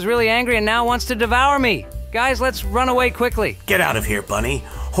Kaufmo is really angry and now wants to devour me. Guys, let's run away quickly. Get out of here, Bunny.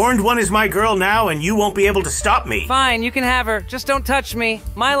 Horned One is my girl now, and you won't be able to stop me. Fine, you can have her. Just don't touch me.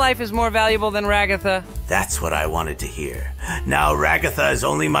 My life is more valuable than Ragatha. That's what I wanted to hear. Now Ragatha is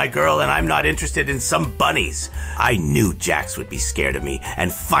only my girl, and I'm not interested in some bunnies. I knew Jax would be scared of me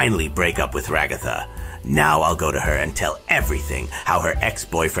and finally break up with Ragatha. Now I'll go to her and tell everything, how her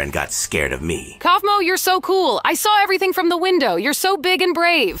ex-boyfriend got scared of me. Kaufmo, you're so cool. I saw everything from the window. You're so big and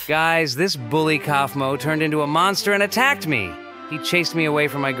brave. Guys, this bully Kaufmo turned into a monster and attacked me. He chased me away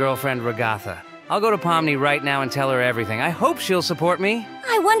from my girlfriend, Ragatha. I'll go to Pomni right now and tell her everything. I hope she'll support me.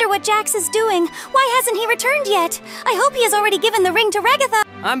 I wonder what Jax is doing. Why hasn't he returned yet? I hope he has already given the ring to Ragatha.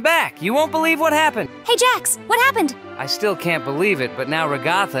 I'm back. You won't believe what happened. Hey, Jax, what happened? I still can't believe it, but now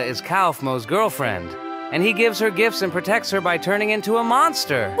Ragatha is Kaufmo's girlfriend. And he gives her gifts and protects her by turning into a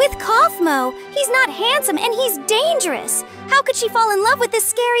monster. With Kaufmo, he's not handsome and he's dangerous. How could she fall in love with this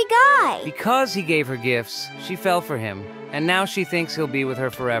scary guy? Because he gave her gifts, she fell for him. And now she thinks he'll be with her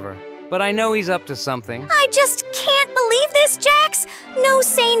forever. but I know he's up to something. I just can't believe this, Jax! No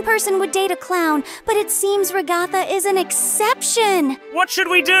sane person would date a clown, but it seems Ragatha is an exception. What should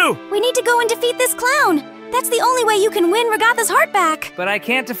we do? We need to go and defeat this clown. That's the only way you can win Ragatha's heart back. But I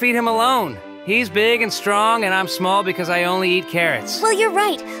can't defeat him alone. He's big and strong, and I'm small because I only eat carrots. Well, you're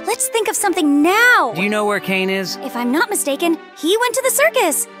right. Let's think of something now. Do you know where Caine is? If I'm not mistaken, he went to the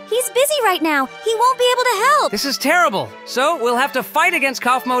circus. He's busy right now. He won't be able to help. This is terrible. So we'll have to fight against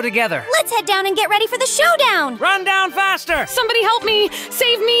Kaufmo together. Let's head down and get ready for the showdown. Run down faster! Somebody help me!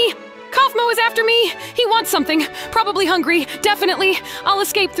 Save me! Kaufmo is after me! He wants something. Probably hungry. Definitely. I'll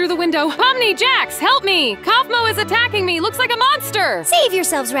escape through the window. Pomni, Jax, help me! Kaufmo is attacking me. Looks like a monster. Save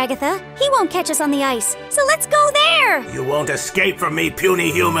yourselves, Ragatha. He won't catch us on the ice. So let's go there. You won't escape from me,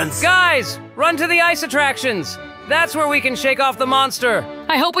 puny humans. Guys, run to the ice attractions. That's where we can shake off the monster.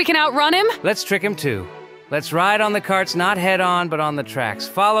 I hope we can outrun him. Let's trick him too. Let's ride on the carts, not head on, but on the tracks.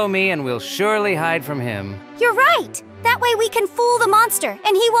 Follow me and we'll surely hide from him. You're right. That way we can fool the monster,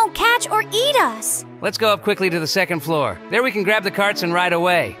 and he won't catch or eat us. Let's go up quickly to the second floor. There we can grab the carts and ride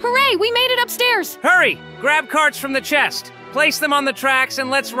away. Hooray, we made it upstairs. Hurry! Grab carts from the chest. Place them on the tracks and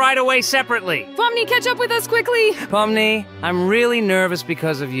let's ride away separately. Pomni, catch up with us quickly. Pomni, I'm really nervous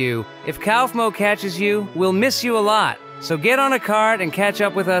because of you. If Kaufmo catches you, we'll miss you a lot. So get on a cart and catch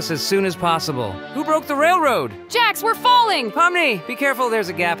up with us as soon as possible. Who broke the railroad? Jax, we're falling. Pomni, be careful, there's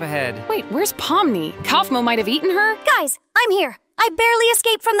a gap ahead. Wait, where's Pomni? Kaufmo might have eaten her? Guys, I'm here. I barely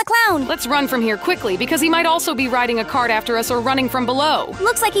escaped from the clown. Let's run from here quickly, because he might also be riding a cart after us or running from below.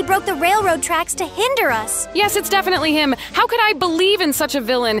 Looks like he broke the railroad tracks to hinder us. Yes, it's definitely him. How could I believe in such a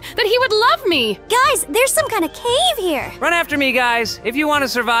villain? That he would love me? Guys, there's some kind of cave here. Run after me, guys. If you want to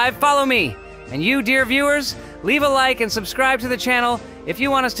survive, follow me. And you, dear viewers, leave a like and subscribe to the channel if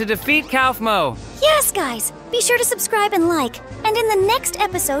you want us to defeat Kaufmo. Yes, guys. Be sure to subscribe and like. And in the next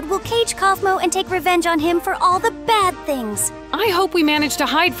episode, we'll cage Kaufmo and take revenge on him for all the bad things. I hope we manage to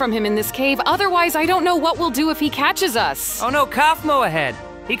hide from him in this cave. Otherwise, I don't know what we'll do if he catches us. Oh no, Kaufmo ahead.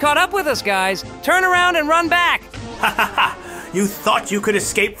 He caught up with us, guys. Turn around and run back. Ha ha ha! You thought you could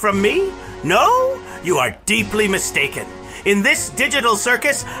escape from me? No? You are deeply mistaken. In this digital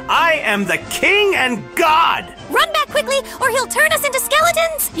circus, I am the king and god! Run back quickly, or he'll turn us into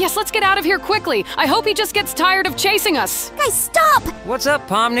skeletons! Yes, let's get out of here quickly. I hope he just gets tired of chasing us. Guys, stop! What's up,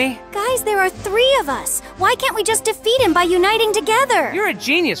 Pomni? Guys, there are 3 of us. Why can't we just defeat him by uniting together? You're a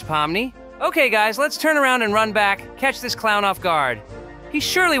genius, Pomni. Okay, guys, let's turn around and run back. Catch this clown off guard. He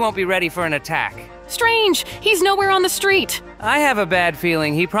surely won't be ready for an attack. Strange, he's nowhere on the street. I have a bad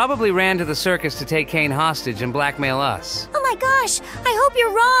feeling he probably ran to the circus to take Caine hostage and blackmail us. Oh my gosh, I hope you're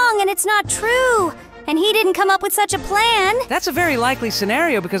wrong and it's not true. And he didn't come up with such a plan. That's a very likely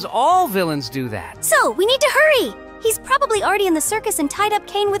scenario because all villains do that. So, we need to hurry. He's probably already in the circus and tied up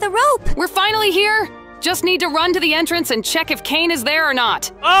Caine with a rope. We're finally here. Just need to run to the entrance and check if Caine is there or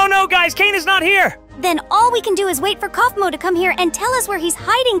not. Oh no, guys, Caine is not here! Then all we can do is wait for Kaufmo to come here and tell us where he's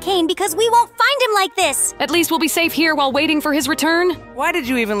hiding Caine because we won't find him like this. At least we'll be safe here while waiting for his return. Why did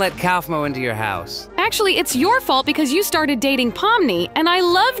you even let Kaufmo into your house? Actually, it's your fault because you started dating Pomni, and I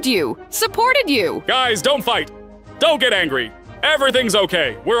loved you, supported you. Guys, don't fight. Don't get angry. Everything's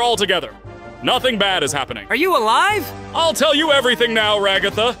okay. We're all together. Nothing bad is happening. Are you alive? I'll tell you everything now,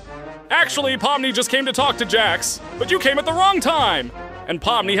 Ragatha. Actually, Pomni just came to talk to Jax, but you came at the wrong time. And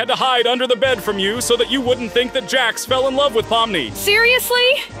Pomni had to hide under the bed from you so that you wouldn't think that Jax fell in love with Pomni. Seriously?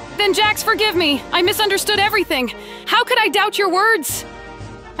 Then Jax, forgive me. I misunderstood everything. How could I doubt your words?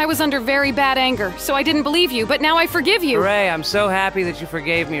 I was under very bad anger, so I didn't believe you, but now I forgive you. Hooray, I'm so happy that you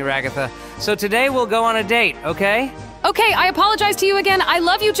forgave me, Ragatha. So today we'll go on a date, okay? Okay, I apologize to you again. I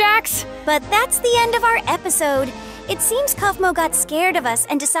love you, Jax. But that's the end of our episode. It seems Kaufmo got scared of us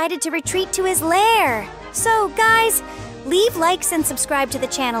and decided to retreat to his lair. So, guys, leave likes and subscribe to the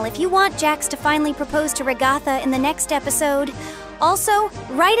channel if you want Jax to finally propose to Ragatha in the next episode. Also,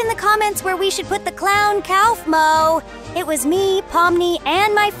 write in the comments where we should put the clown Kaufmo. It was me, Pomni,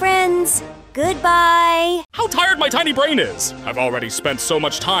 and my friends. Goodbye. How tired my tiny brain is. I've already spent so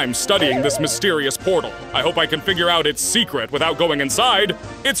much time studying this mysterious portal. I hope I can figure out its secret without going inside.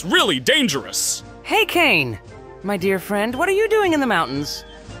 It's really dangerous. Hey, Caine. My dear friend, what are you doing in the mountains?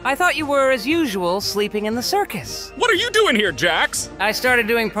 I thought you were, as usual, sleeping in the circus. What are you doing here, Jax? I started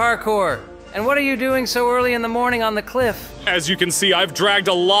doing parkour. And what are you doing so early in the morning on the cliff? As you can see, I've dragged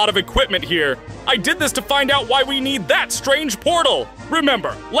a lot of equipment here. I did this to find out why we need that strange portal.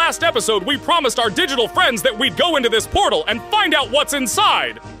 Remember, last episode we promised our digital friends that we'd go into this portal and find out what's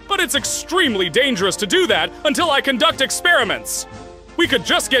inside. But it's extremely dangerous to do that until I conduct experiments. we could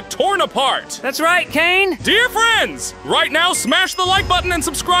just get torn apart. That's right, Caine. Dear friends, right now smash the like button and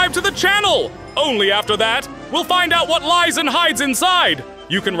subscribe to the channel. Only after that, we'll find out what lies and hides inside.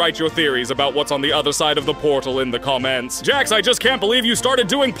 You can write your theories about what's on the other side of the portal in the comments. Jax, I just can't believe you started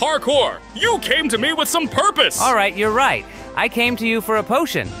doing parkour. You came to me with some purpose. All right, you're right. I came to you for a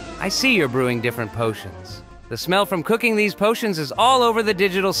potion. I see you're brewing different potions. The smell from cooking these potions is all over the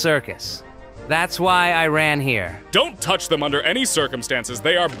digital circus. That's why I ran here. Don't touch them under any circumstances.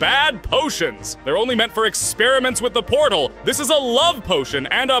 They are bad potions. They're only meant for experiments with the portal. This is a love potion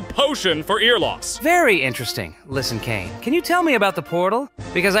and a potion for ear loss. Very interesting. Listen, Caine, can you tell me about the portal?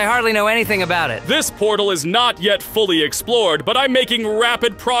 Because I hardly know anything about it. This portal is not yet fully explored, but I'm making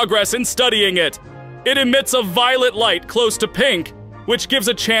rapid progress in studying it. It emits a violet light close to pink, which gives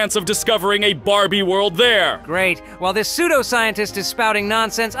a chance of discovering a Barbie world there. Great. While this pseudoscientist is spouting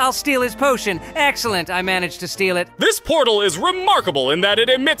nonsense, I'll steal his potion. Excellent, I managed to steal it. This portal is remarkable in that it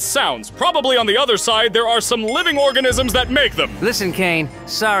emits sounds. Probably on the other side, there are some living organisms that make them. Listen, Caine,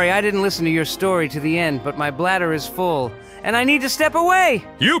 sorry I didn't listen to your story to the end, but my bladder is full, and I need to step away.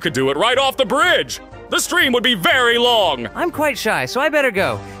 You could do it right off the bridge. The stream would be very long. I'm quite shy, so I better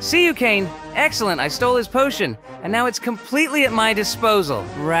go. See you, Caine. Excellent, I stole his potion, and now it's completely at my disposal.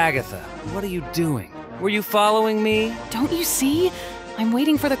 Ragatha, what are you doing? Were you following me? Don't you see? I'm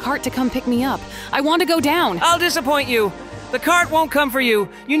waiting for the cart to come pick me up. I want to go down. I'll disappoint you. The cart won't come for you.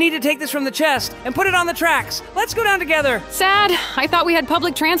 You need to take this from the chest and put it on the tracks. Let's go down together. Sad. I thought we had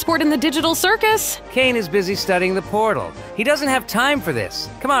public transport in the digital circus. Caine is busy studying the portal. He doesn't have time for this.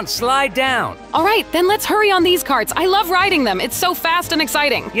 Come on, slide down. All right, then let's hurry on these carts. I love riding them. It's so fast and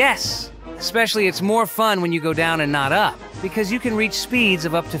exciting. Yes. Especially it's more fun when you go down and not up, because you can reach speeds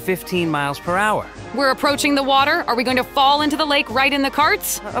of up to 15 miles per hour. We're approaching the water. Are we going to fall into the lake right in the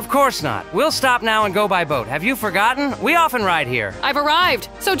carts? Of course not. We'll stop now and go by boat. Have you forgotten? We often ride here. I've arrived.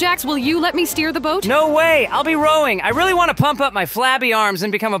 So, Jax, will you let me steer the boat? No way. I'll be rowing. I really want to pump up my flabby arms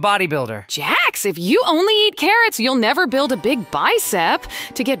and become a bodybuilder. Jax, if you only eat carrots, you'll never build a big bicep.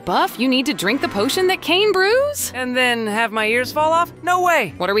 To get buff, you need to drink the potion that Caine brews? And then have my ears fall off? No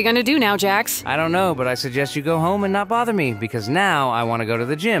way. What are we going to do now, Jax? I don't know, but I suggest you go home and not bother me, because now I want to go to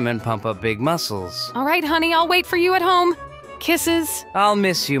the gym and pump up big muscles. All right, honey, I'll wait for you at home. Kisses. I'll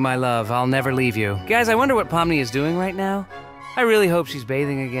miss you, my love. I'll never leave you. Guys, I wonder what Pomni is doing right now. I really hope she's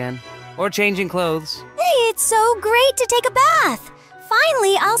bathing again. Or changing clothes. It's so great to take a bath.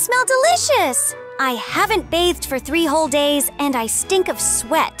 Finally, I'll smell delicious. I haven't bathed for 3 whole days, and I stink of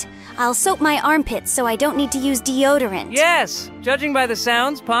sweat. I'll soap my armpits so I don't need to use deodorant. Yes! Judging by the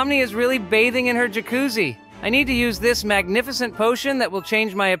sounds, Pomni is really bathing in her jacuzzi. I need to use this magnificent potion that will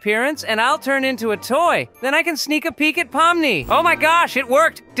change my appearance, and I'll turn into a toy. Then I can sneak a peek at Pomni. Oh my gosh, it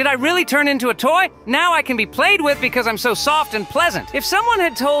worked! Did I really turn into a toy? Now I can be played with because I'm so soft and pleasant. If someone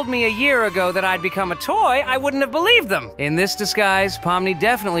had told me a year ago that I'd become a toy, I wouldn't have believed them. In this disguise, Pomni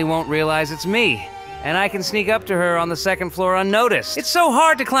definitely won't realize it's me. And I can sneak up to her on the 2nd floor unnoticed. It's so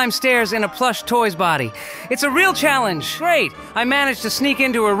hard to climb stairs in a plush toy's body. It's a real challenge. Great, I managed to sneak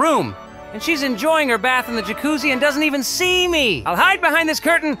into her room. And she's enjoying her bath in the jacuzzi and doesn't even see me. I'll hide behind this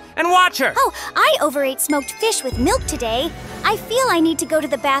curtain and watch her. Oh, I overate smoked fish with milk today. I feel I need to go to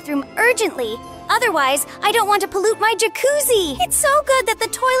the bathroom urgently. Otherwise, I don't want to pollute my jacuzzi. It's so good that the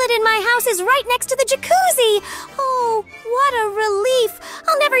toilet in my house is right next to the jacuzzi. Oh, what a relief.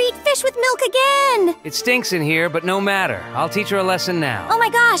 I'll never eat fish with milk again. It stinks in here, but no matter. I'll teach her a lesson now. Oh my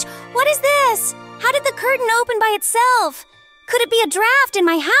gosh, what is this? How did the curtain open by itself? Could it be a draft in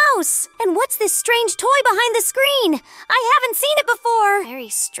my house? And what's this strange toy behind the screen? I haven't seen it before. Very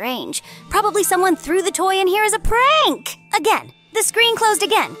strange. Probably someone threw the toy in here as a prank. Again, the screen closed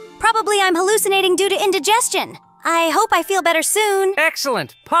again. Probably I'm hallucinating due to indigestion. I hope I feel better soon.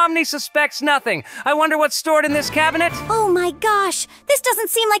 Excellent. Pomni suspects nothing. I wonder what's stored in this cabinet. Oh my gosh, this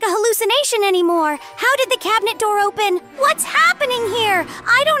doesn't seem like a hallucination anymore. How did the cabinet door open? What's happening here?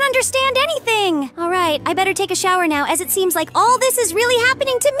 I don't understand anything. All right, I better take a shower now, as it seems like all this is really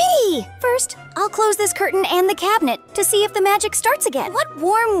happening to me. First, I'll close this curtain and the cabinet to see if the magic starts again. What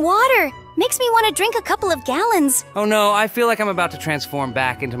warm water! Makes me want to drink a couple of gallons. Oh no, I feel like I'm about to transform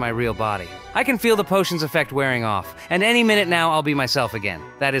back into my real body. I can feel the potion's effect wearing off, and any minute now I'll be myself again.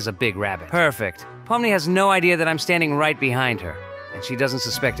 That is a big rabbit. Perfect. Pomni has no idea that I'm standing right behind her, and she doesn't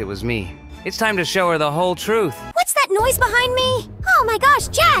suspect it was me. It's time to show her the whole truth. What's that noise behind me? Oh my gosh,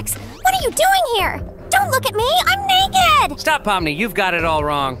 Jax! What are you doing here? Don't look at me! I'm naked! Stop, Pomni. You've got it all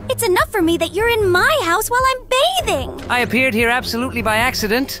wrong. It's enough for me that you're in my house while I'm bathing. I appeared here absolutely by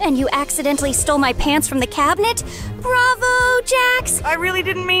accident. And you accidentally stole my pants from the cabinet? Bravo, Jax! I really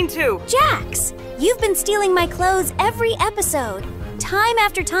didn't mean to. Jax, you've been stealing my clothes every episode. time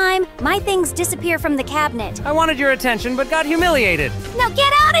after time, my things disappear from the cabinet. I wanted your attention, but got humiliated. Now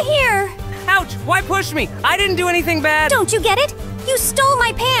get out of here! Ouch! Why push me? I didn't do anything bad. Don't you get it? You stole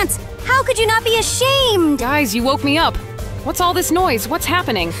my pants! How could you not be ashamed? Guys, you woke me up. What's all this noise? What's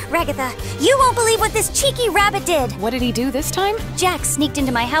happening? Ragatha, you won't believe what this cheeky rabbit did. What did he do this time? Jax sneaked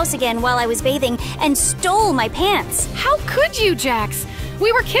into my house again while I was bathing and stole my pants. How could you, Jax?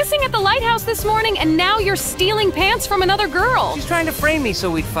 We were kissing at the lighthouse this morning, and now you're stealing pants from another girl. She's trying to frame me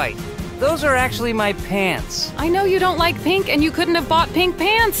so we'd fight. Those are actually my pants. I know you don't like pink, and you couldn't have bought pink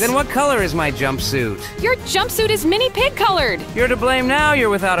pants. Then what color is my jumpsuit? Your jumpsuit is mini pig colored. You're to blame now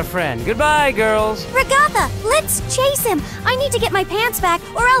you're without a friend. Goodbye, girls. Ragatha, let's chase him. I need to get my pants back,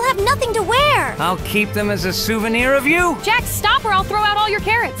 or I'll have nothing to wear. I'll keep them as a souvenir of you. Jax, stop or I'll throw out all your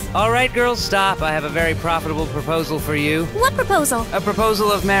carrots. All right, girls, stop. I have a very profitable proposal for you. What proposal? A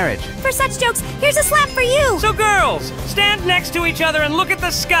proposal of marriage. For such jokes, here's a slap for you. So girls, stand next to each other and look at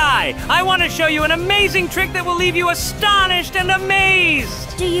the sky. I want to show you an amazing trick that will leave you astonished and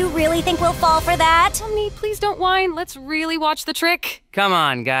amazed. Do you really think we'll fall for that? Mommy, please don't whine. Let's really watch the trick. Come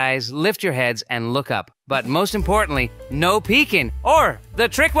on, guys. Lift your heads and look up. But most importantly, no peeking, or the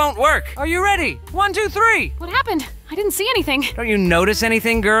trick won't work. Are you ready? 1, 2, 3. What happened? I didn't see anything. Don't you notice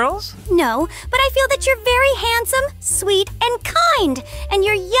anything, girls? No, but I feel that you're very handsome, sweet, and kind. And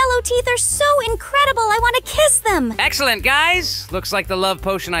your yellow teeth are so incredible, I want to kiss them. Excellent, guys. Looks like the love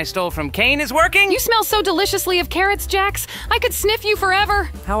potion I stole from Caine is working. You smell so deliciously of carrots, Jax. I could sniff you forever.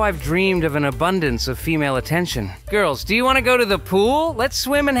 How I've dreamed of an abundance of female attention. Girls, do you want to go to the pool? Let's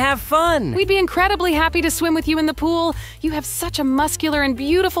swim and have fun. We'd be incredibly happy to swim with you in the pool. You have such a muscular and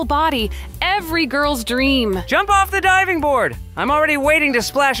beautiful body. Every girl's dream. Jump off the diving board. I'm already waiting to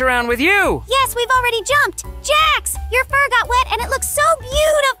splash around with you. Yes, we've already jumped. Jax, your fur got wet and it looks so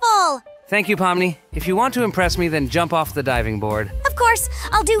beautiful. Thank you, Pomni. If you want to impress me, then jump off the diving board. Of course,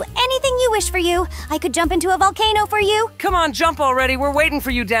 I'll do anything you wish for you. I could jump into a volcano for you. Come on, jump already. We're waiting for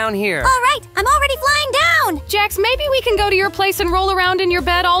you down here. All right, I'm already flying down. Jax, maybe we can go to your place and roll around in your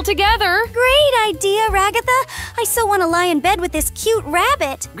bed all together. Great idea, Ragatha. I so want to lie in bed with this cute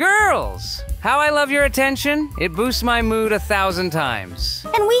rabbit. Girls, how I love your attention. It boosts my mood 1,000 times.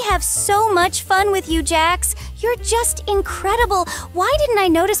 And we have so much fun with you, Jax. You're just incredible. Why didn't I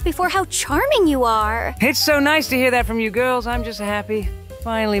notice before how charming you are? It's so nice to hear that from you girls. I'm just happy.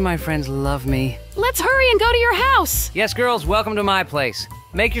 Finally, my friends love me. Let's hurry and go to your house. Yes, girls, welcome to my place.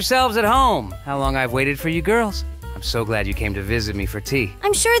 Make yourselves at home. How long I've waited for you girls. I'm so glad you came to visit me for tea.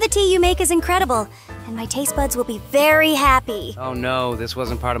 I'm sure the tea you make is incredible, and my taste buds will be very happy. Oh no, this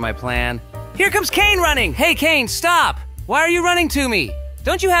wasn't part of my plan. Here comes Caine running! Hey, Caine, stop! Why are you running to me?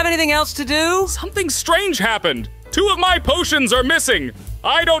 Don't you have anything else to do? Something strange happened. 2 of my potions are missing.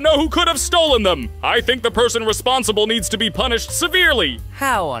 I don't know who could have stolen them. I think the person responsible needs to be punished severely.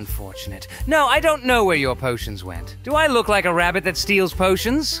 How unfortunate. No, I don't know where your potions went. Do I look like a rabbit that steals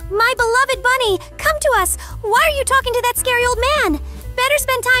potions? My beloved bunny, come to us. Why are you talking to that scary old man? Better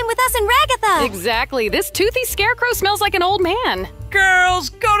spend time with us and Ragatha. Exactly. This toothy scarecrow smells like an old man. Girls,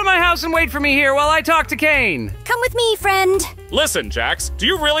 go to my house and wait for me here while I talk to Caine. Come with me, friend. Listen, Jax, do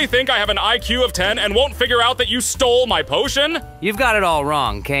you really think I have an IQ of 10 and won't figure out that you stole my potion? You've got it all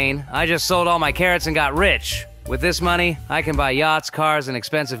wrong, Caine. I just sold all my carrots and got rich. With this money, I can buy yachts, cars, and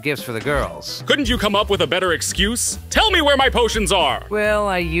expensive gifts for the girls. Couldn't you come up with a better excuse? Tell me where my potions are! Well,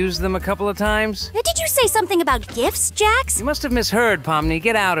 I used them a couple of times. Did you say something about gifts, Jax? You must have misheard, Pomni.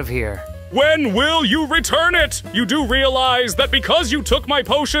 Get out of here. When will you return it? You do realize that because you took my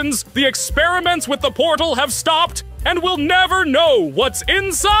potions, the experiments with the portal have stopped, and we'll never know what's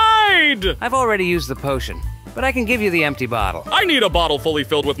inside! I've already used the potion, but I can give you the empty bottle. I need a bottle fully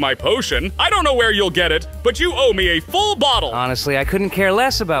filled with my potion. I don't know where you'll get it, but you owe me a full bottle. Honestly, I couldn't care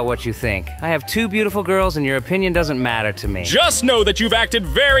less about what you think. I have 2 beautiful girls, and your opinion doesn't matter to me. Just know that you've acted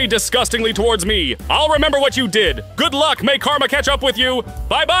very disgustingly towards me. I'll remember what you did. Good luck. May karma catch up with you.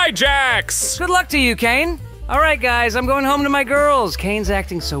 Bye-bye, Jax. Good luck to you, Caine. All right, guys, I'm going home to my girls. Caine's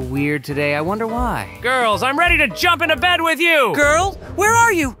acting so weird today. I wonder why. Girls, I'm ready to jump into bed with you. Girl, where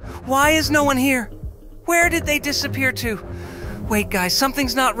are you? Why is no one here? Where did they disappear to? Wait, guys,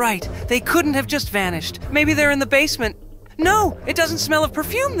 something's not right. They couldn't have just vanished. Maybe they're in the basement. No, it doesn't smell of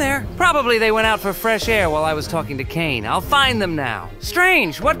perfume there. Probably they went out for fresh air while I was talking to Caine. I'll find them now.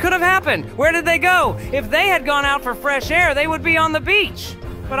 Strange, what could have happened? Where did they go? If they had gone out for fresh air, they would be on the beach.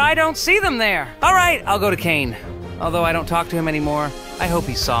 But I don't see them there. All right, I'll go to Caine. Although I don't talk to him anymore, I hope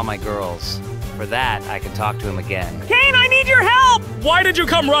he saw my girls. For that, I can talk to him again. Caine, I need your help! Why did you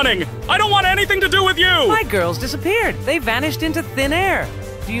come running? I don't want anything to do with you! My girls disappeared. They vanished into thin air.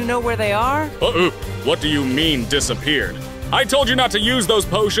 Do you know where they are? What do you mean, disappeared? I told you not to use those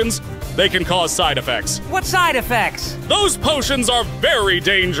potions. They can cause side effects. What side effects? Those potions are very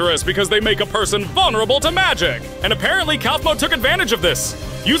dangerous because they make a person vulnerable to magic. And apparently Kaufmo took advantage of this.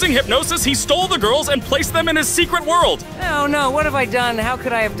 Using hypnosis, he stole the girls and placed them in his secret world. Oh no, what have I done? How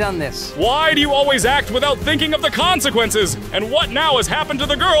could I have done this? Why do you always act without thinking of the consequences? And what now has happened to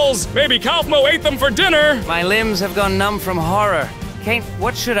the girls? Maybe Kaufmo ate them for dinner. My limbs have gone numb from horror. Caine,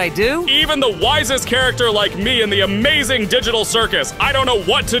 what should I do? Even the wisest character like me in the Amazing Digital Circus, I don't know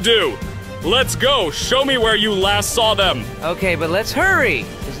what to do. Let's go. Show me where you last saw them. Okay, but let's hurry,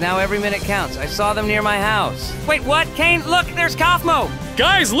 because now every minute counts. I saw them near my house. Wait, what? Caine, look, there's Kaufmo.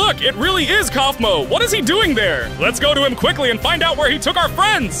 Guys, look, it really is Kaufmo. What is he doing there? Let's go to him quickly and find out where he took our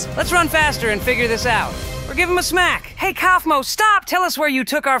friends. Let's run faster and figure this out. Or give him a smack. Hey, Kaufmo, stop! Tell us where you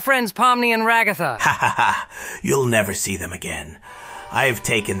took our friends Pomni and Ragatha. Ha ha ha. You'll never see them again. I've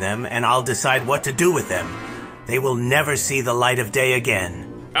taken them, and I'll decide what to do with them. They will never see the light of day again.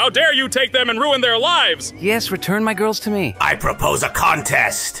 How dare you take them and ruin their lives? Yes, return my girls to me. I propose a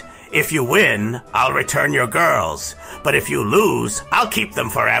contest. If you win, I'll return your girls. But if you lose, I'll keep them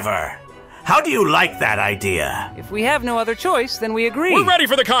forever. How do you like that idea? If we have no other choice, then we agree. We're ready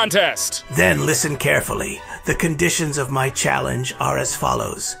for the contest. Then listen carefully. The conditions of my challenge are as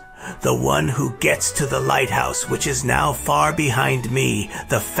follows. The one who gets to the lighthouse, which is now far behind me,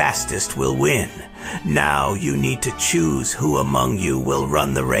 the fastest will win. Now you need to choose who among you will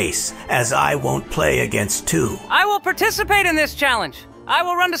run the race, as I won't play against two. I will participate in this challenge. I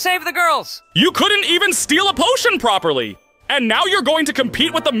will run to save the girls. You couldn't even steal a potion properly. And now you're going to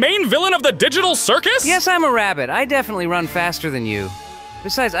compete with the main villain of the Digital Circus? Yes, I'm a rabbit. I definitely run faster than you.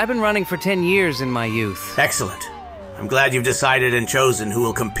 Besides, I've been running for 10 years in my youth. Excellent. I'm glad you've decided and chosen who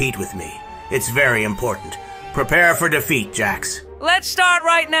will compete with me. It's very important. Prepare for defeat, Jax. Let's start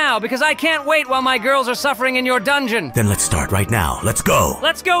right now, because I can't wait while my girls are suffering in your dungeon. Then let's start right now. Let's go.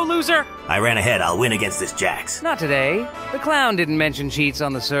 Let's go, loser. I ran ahead. I'll win against this Jax. Not today. The clown didn't mention cheats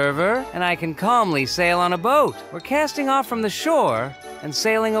on the server, and I can calmly sail on a boat. We're casting off from the shore and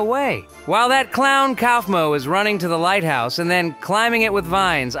sailing away. While that clown Kaufmo is running to the lighthouse and then climbing it with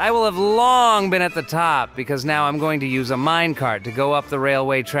vines, I will have long been at the top, because now I'm going to use a minecart to go up the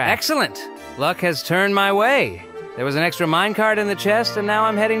railway track. Excellent. Luck has turned my way. There was an extra minecart in the chest, and now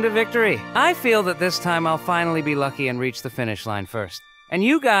I'm heading to victory. I feel that this time I'll finally be lucky and reach the finish line first. And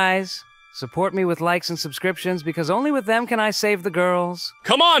you guys, support me with likes and subscriptions, because only with them can I save the girls.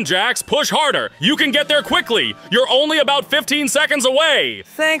 Come on, Jax, push harder. You can get there quickly. You're only about 15 seconds away.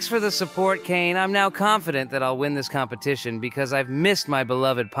 Thanks for the support, Caine. I'm now confident that I'll win this competition because I've missed my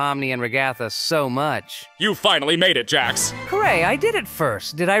beloved Pomni and Ragatha so much. You finally made it, Jax. Hooray, I did it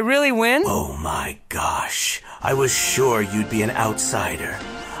first. Did I really win? Oh my gosh. I was sure you'd be an outsider.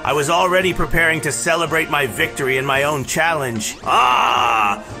 I was already preparing to celebrate my victory in my own challenge.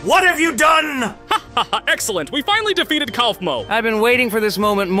 Ah! What have you done? Excellent. We finally defeated Kaufmo. I've been waiting for this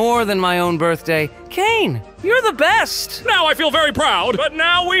moment more than my own birthday. Caine, you're the best! Now I feel very proud. But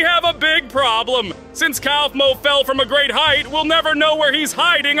now we have a big problem. Since Kaufmo fell from a great height, we'll never know where he's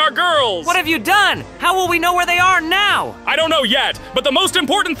hiding our girls. What have you done? How will we know where they are now? I don't know yet, but the most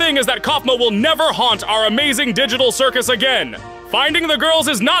important thing is that Kaufmo will never haunt our Amazing Digital Circus again. Finding the girls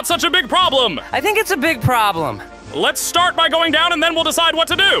is not such a big problem. I think it's a big problem. Let's start by going down and then we'll decide what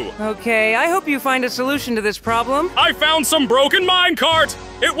to do. Okay, I hope you find a solution to this problem. I found some broken minecart.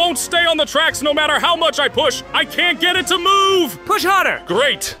 It won't stay on the tracks no matter how much I push. I can't get it to move. Push harder.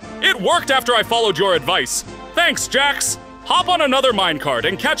 Great. It worked after I followed your advice. Thanks, Jax. Hop on another minecart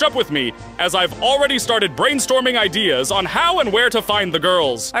and catch up with me, as I've already started brainstorming ideas on how and where to find the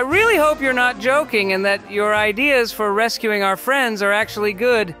girls. I really hope you're not joking and that your ideas for rescuing our friends are actually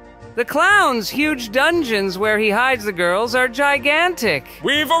good. The clown's huge dungeons where he hides the girls are gigantic.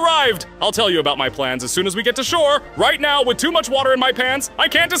 We've arrived. I'll tell you about my plans as soon as we get to shore. Right now, with too much water in my pants, I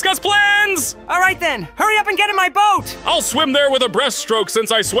can't discuss plans! All right then, hurry up and get in my boat! I'll swim there with a breaststroke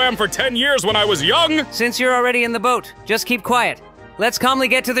since I swam for 10 years when I was young. Since you're already in the boat, just keep quiet. Let's calmly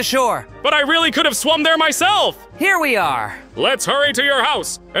get to the shore. But I really could have swum there myself. Here we are. Let's hurry to your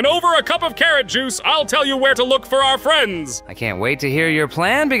house. And over a cup of carrot juice, I'll tell you where to look for our friends. I can't wait to hear your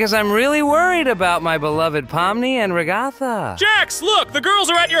plan because I'm really worried about my beloved Pomni and Ragatha. Jax, look, the girls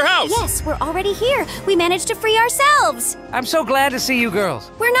are at your house. Yes, we're already here. We managed to free ourselves. I'm so glad to see you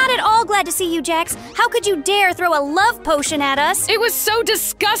girls. We're not at all glad to see you, Jax. How could you dare throw a love potion at us? It was so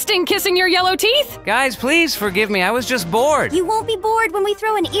disgusting kissing your yellow teeth. Guys, please forgive me. I was just bored. You won't be bored when we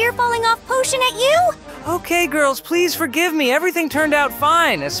throw an ear falling off potion at you? Okay, girls, please forgive me. Everything turned out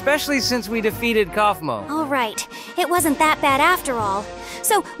fine, especially since we defeated Kaufmo. All right. It wasn't that bad after all.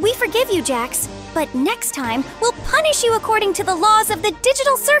 So, we forgive you, Jax. But next time, we'll punish you according to the laws of the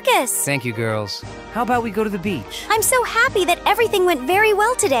Digital Circus. Thank you, girls. How about we go to the beach? I'm so happy that everything went very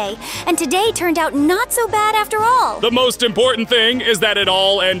well today, and today turned out not so bad after all. The most important thing is that it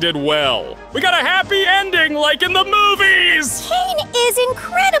all ended well. We got a happy ending like in the movies! Caine is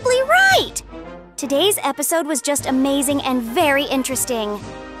incredibly right! Today's episode was just amazing and very interesting.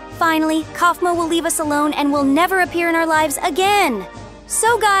 Finally, Kaufmo will leave us alone and will never appear in our lives again.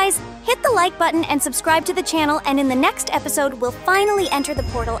 So guys, hit the like button and subscribe to the channel, and in the next episode, we'll finally enter the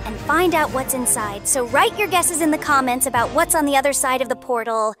portal and find out what's inside. So write your guesses in the comments about what's on the other side of the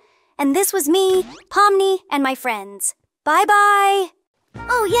portal. And this was me, Pomni, and my friends. Bye-bye!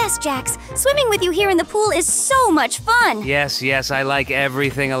 Oh yes, Jax, swimming with you here in the pool is so much fun! Yes, I like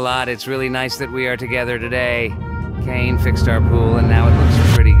everything a lot. It's really nice that we are together today. Caine fixed our pool, and now it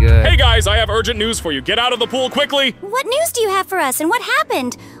looks pretty good. Hey guys, I have urgent news for you. Get out of the pool quickly! What news do you have for us, and what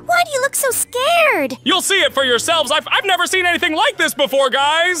happened? Why do you look so scared? You'll see it for yourselves. I've never seen anything like this before,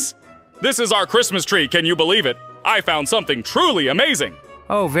 guys! This is our Christmas tree, can you believe it? I found something truly amazing.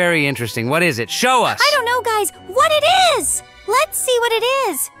 Oh, very interesting. What is it? Show us! I don't know, guys, what it is! Let's see what it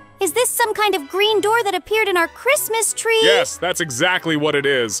is. Is this some kind of green door that appeared in our Christmas tree? Yes, that's exactly what it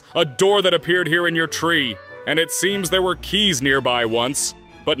is. A door that appeared here in your tree. And it seems there were keys nearby once,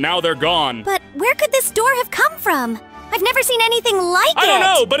 but now they're gone. But where could this door have come from? I've never seen anything like it! I don't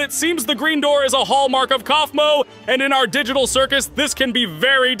know, but it seems the green door is a hallmark of Kaufmo, and in our digital circus, this can be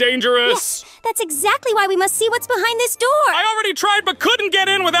very dangerous. Yes, that's exactly why we must see what's behind this door! I already tried but couldn't get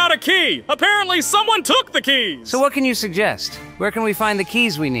in without a key. Apparently someone took the keys. So what can you suggest? Where can we find the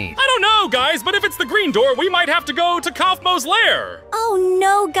keys we need? I don't know, guys, but if it's the green door, we might have to go to Kaufmo's lair. Oh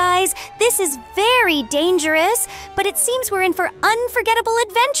no, guys, this is very dangerous, but it seems we're in for unforgettable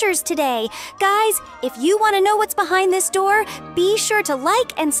adventures today. Guys, if you want to know what's behind this door, be sure to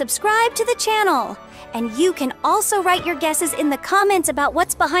like and subscribe to the channel. And you can also write your guesses in the comments about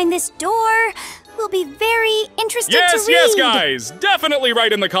what's behind this door. We'll be very interested to read. Yes, guys, definitely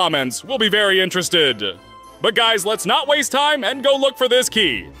write in the comments. We'll be very interested. But guys, let's not waste time and go look for this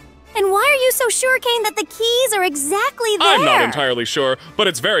key. And why are you so sure, Caine, that the keys are exactly there? I'm not entirely sure, but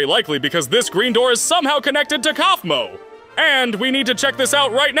it's very likely because this green door is somehow connected to Kaufmo. And we need to check this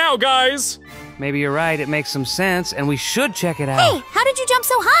out right now, guys. Maybe you're right, it makes some sense, and we should check it out. Hey, how did you jump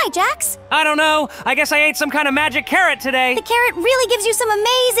so high, Jax? I don't know. I guess I ate some kind of magic carrot today. The carrot really gives you some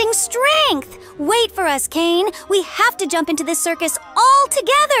amazing strength. Wait for us, Caine. We have to jump into this circus all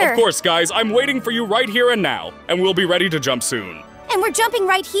together. Of course, guys. I'm waiting for you right here and now, and we'll be ready to jump soon. And we're jumping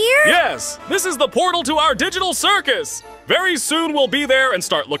right here? Yes, this is the portal to our digital circus. Very soon we'll be there and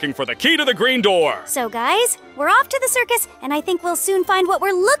start looking for the key to the green door. So guys, we're off to the circus, and I think we'll soon find what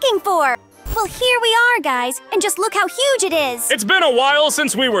we're looking for. Well, here we are, guys, and just look how huge it is. It's been a while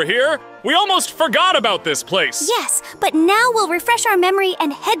since we were here. We almost forgot about this place. Yes, but now we'll refresh our memory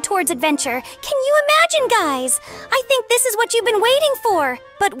and head towards adventure. Can you imagine, guys? I think this is what you've been waiting for.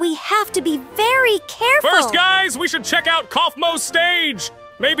 But we have to be very careful. First, guys, we should check out Kaufmo's stage.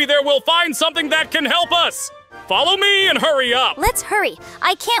 Maybe there we'll find something that can help us. Follow me and hurry up. Let's hurry.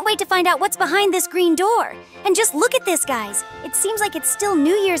 I can't wait to find out what's behind this green door. And just look at this, guys. It seems like it's still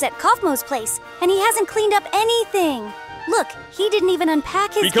New Year's at Kaufmo's place, and he hasn't cleaned up anything. Look, he didn't even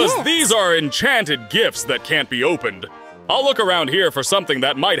unpack his Because gifts. these are enchanted gifts that can't be opened. I'll look around here for something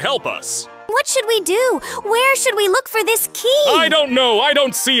that might help us. What should we do? Where should we look for this key? I don't know. I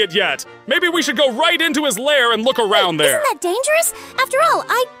don't see it yet. Maybe we should go right into his lair and look around there. Isn't that dangerous? After all,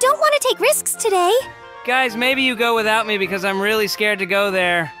 I don't want to take risks today. Guys, maybe you go without me because I'm really scared to go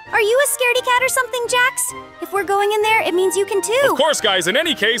there. Are you a scaredy cat or something, Jax? If we're going in there, it means you can too. Of course, guys. In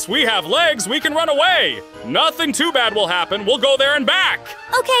any case, we have legs. We can run away. Nothing too bad will happen. We'll go there and back.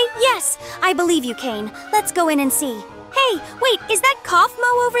 Okay, yes. I believe you, Caine. Let's go in and see. Hey, wait, is that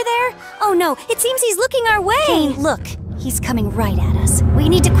Kaufmo over there? Oh no, it seems he's looking our way. Caine, look. He's coming right at us. We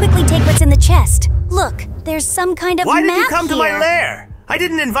need to quickly take what's in the chest. Look, there's some kind of map here. Why did you come to my lair? I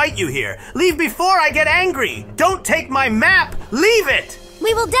didn't invite you here. Leave before I get angry. Don't take my map. Leave it.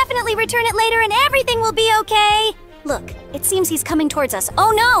 We will definitely return it later and everything will be okay. Look, it seems he's coming towards us.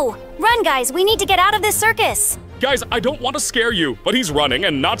 Oh no! Run, guys, we need to get out of this circus. Guys, I don't want to scare you, but he's running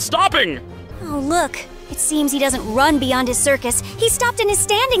and not stopping. Oh, look. It seems he doesn't run beyond his circus. He stopped and is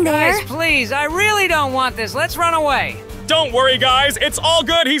standing there. Guys, please, I really don't want this. Let's run away. Don't worry, guys. It's all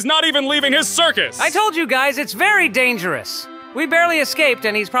good. He's not even leaving his circus. I told you guys, it's very dangerous. We barely escaped,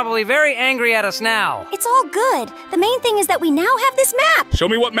 and he's probably very angry at us now. It's all good. The main thing is that we now have this map. Show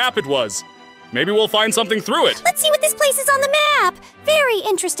me what map it was. Maybe we'll find something through it. Let's see what this place is on the map. Very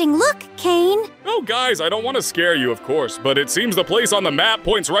interesting look, Caine. Oh, guys, I don't want to scare you, of course, but it seems the place on the map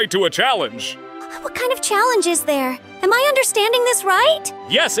points right to a challenge. What kind of challenge is there? Am I understanding this right?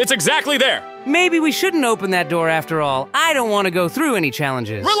 Yes, it's exactly there. Maybe we shouldn't open that door after all. I don't want to go through any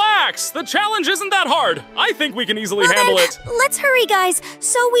challenges. Relax! The challenge isn't that hard. I think we can easily handle it. Let's hurry, guys,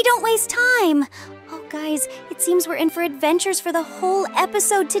 so we don't waste time. Oh, guys, it seems we're in for adventures for the whole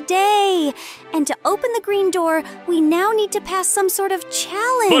episode today. And to open the green door, we now need to pass some sort of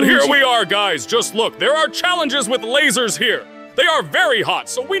challenge. But here we are, guys. Just look, there are challenges with lasers here. They are very hot,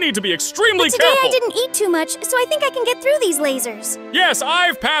 so we need to be extremely but today careful. I didn't eat too much, so I think I can get through these lasers. Yes,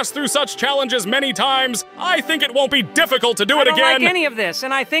 I've passed through such challenges many times. I think it won't be difficult to do it again. I don't like any of this,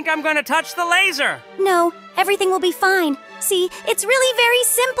 and I think I'm going to touch the laser. No, everything will be fine. See, it's really very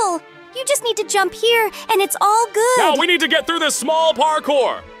simple. You just need to jump here, and it's all good. Now we need to get through this small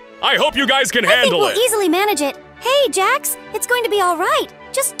parkour. I hope you guys can handle I think we'll easily manage it. Hey, Jax, it's going to be all right.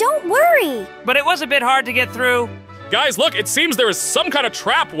 Just don't worry. But it was a bit hard to get through. Guys, look, it seems there is some kind of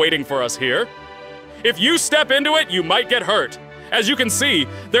trap waiting for us here. If you step into it, you might get hurt. As you can see,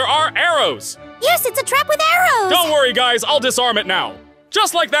 there are arrows. Yes, it's a trap with arrows. Don't worry, guys, I'll disarm it now.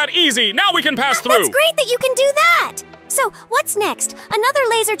 Just like that, easy. Now we can pass through. That's great that you can do that. So, what's next? Another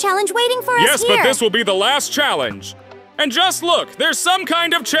laser challenge waiting for us here. Yes, but this will be the last challenge. And just look, there's some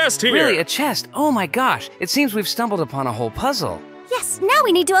kind of chest here. Really, a chest? Oh my gosh, it seems we've stumbled upon a whole puzzle. Yes, now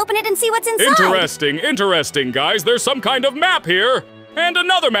we need to open it and see what's inside. Interesting, guys. There's some kind of map here. And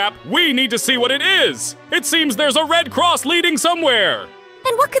another map. We need to see what it is. It seems there's a red cross leading somewhere.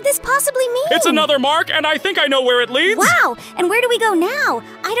 And what could this possibly mean? It's another mark, and I think I know where it leads. Wow, and where do we go now?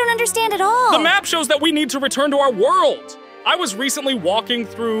 I don't understand at all. The map shows that we need to return to our world. I was recently walking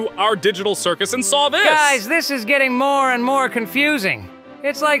through our digital circus and saw this. Guys, this is getting more and more confusing.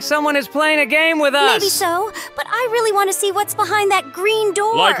 It's like someone is playing a game with us. Maybe so, but I really want to see what's behind that green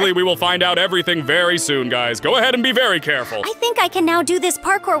door. Likely we will find out everything very soon, guys. Go ahead and be very careful. I think I can now do this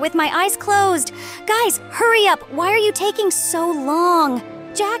parkour with my eyes closed. Guys, hurry up. Why are you taking so long?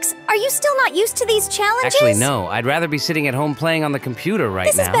 Jax, are you still not used to these challenges? Actually, no. I'd rather be sitting at home playing on the computer right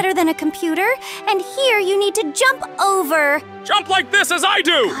now. This is better than a computer. And here you need to jump over. Jump like this as I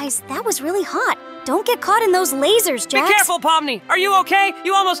do! Guys, that was really hot. Don't get caught in those lasers, Jax. Be careful, Pomni. Are you okay?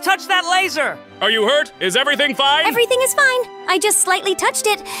 You almost touched that laser. Are you hurt? Is everything fine? Everything is fine. I just slightly touched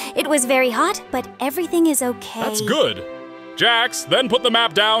it. It was very hot, but everything is okay. That's good. Jax, then put the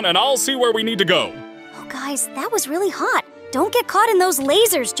map down and I'll see where we need to go. Oh, guys, that was really hot. Don't get caught in those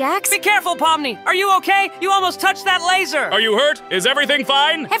lasers, Jax. Be careful, Pomni. Are you okay? You almost touched that laser. Are you hurt? Is everything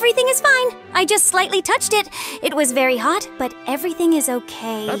fine? Everything is fine. I just slightly touched it. It was very hot, but everything is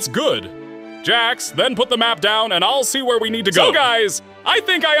okay. That's good. Jax, then put the map down and I'll see where we need to go. So guys, I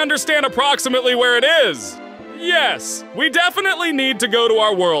think I understand approximately where it is. Yes, we definitely need to go to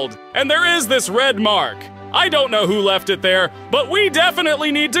our world. And there is this red mark. I don't know who left it there, but we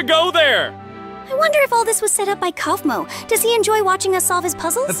definitely need to go there. I wonder if all this was set up by Kaufmo. Does he enjoy watching us solve his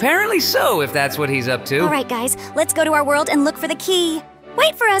puzzles? Apparently so, if that's what he's up to. All right, guys, let's go to our world and look for the key.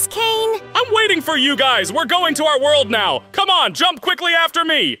 Wait for us, Caine. I'm waiting for you guys. We're going to our world now. Come on, jump quickly after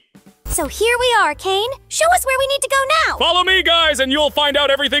me. So here we are, Caine. Show us where we need to go now. Follow me, guys, and you'll find out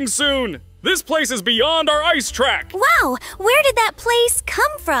everything soon. This place is beyond our ice track. Wow, where did that place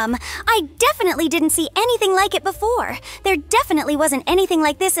come from? I definitely didn't see anything like it before. There definitely wasn't anything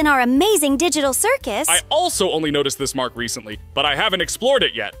like this in our Amazing Digital Circus. I also only noticed this mark recently, but I haven't explored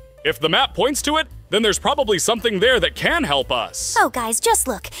it yet. If the map points to it, then there's probably something there that can help us. Oh, guys, just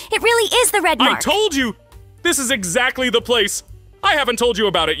look. It really is the red mark. I told you! This is exactly the place. I haven't told you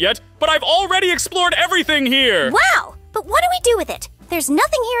about it yet, but I've already explored everything here. Wow, but what do we do with it? There's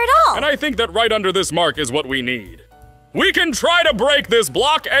nothing here at all. And I think that right under this mark is what we need. We can try to break this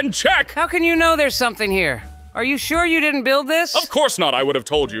block and check. How can you know there's something here? Are you sure you didn't build this? Of course not, I would have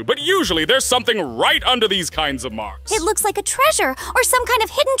told you, but usually there's something right under these kinds of marks. It looks like a treasure or some kind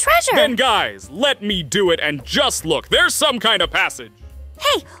of hidden treasure. Then guys, let me do it and just look. There's some kind of passage.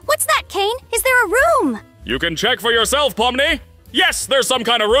 Hey, what's that, Caine? Is there a room? You can check for yourself, Pomni. Yes, there's some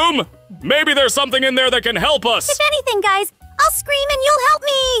kind of room. Maybe there's something in there that can help us. If anything, guys, I'll scream and you'll help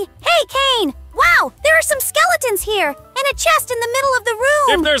me. Hey, Caine. Wow, there are some skeletons here and a chest in the middle of the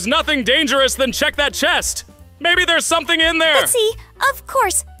room. If there's nothing dangerous, then check that chest. Maybe there's something in there. Let's see. Of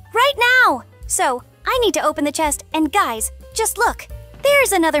course. Right now. So, I need to open the chest. And guys, just look.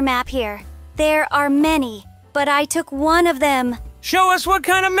 There's another map here. There are many, but I took one of them. Show us what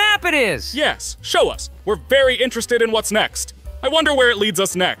kind of map it is. Yes, show us. We're very interested in what's next. I wonder where it leads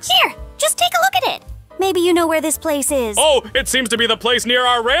us next. Here, just take a look at it. Maybe you know where this place is. Oh, it seems to be the place near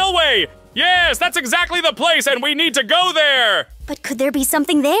our railway. Yes, that's exactly the place, and we need to go there. But could there be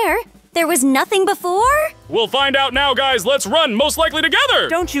something there? There was nothing before? We'll find out now, guys. Let's run, most likely together.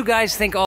 Don't you guys think all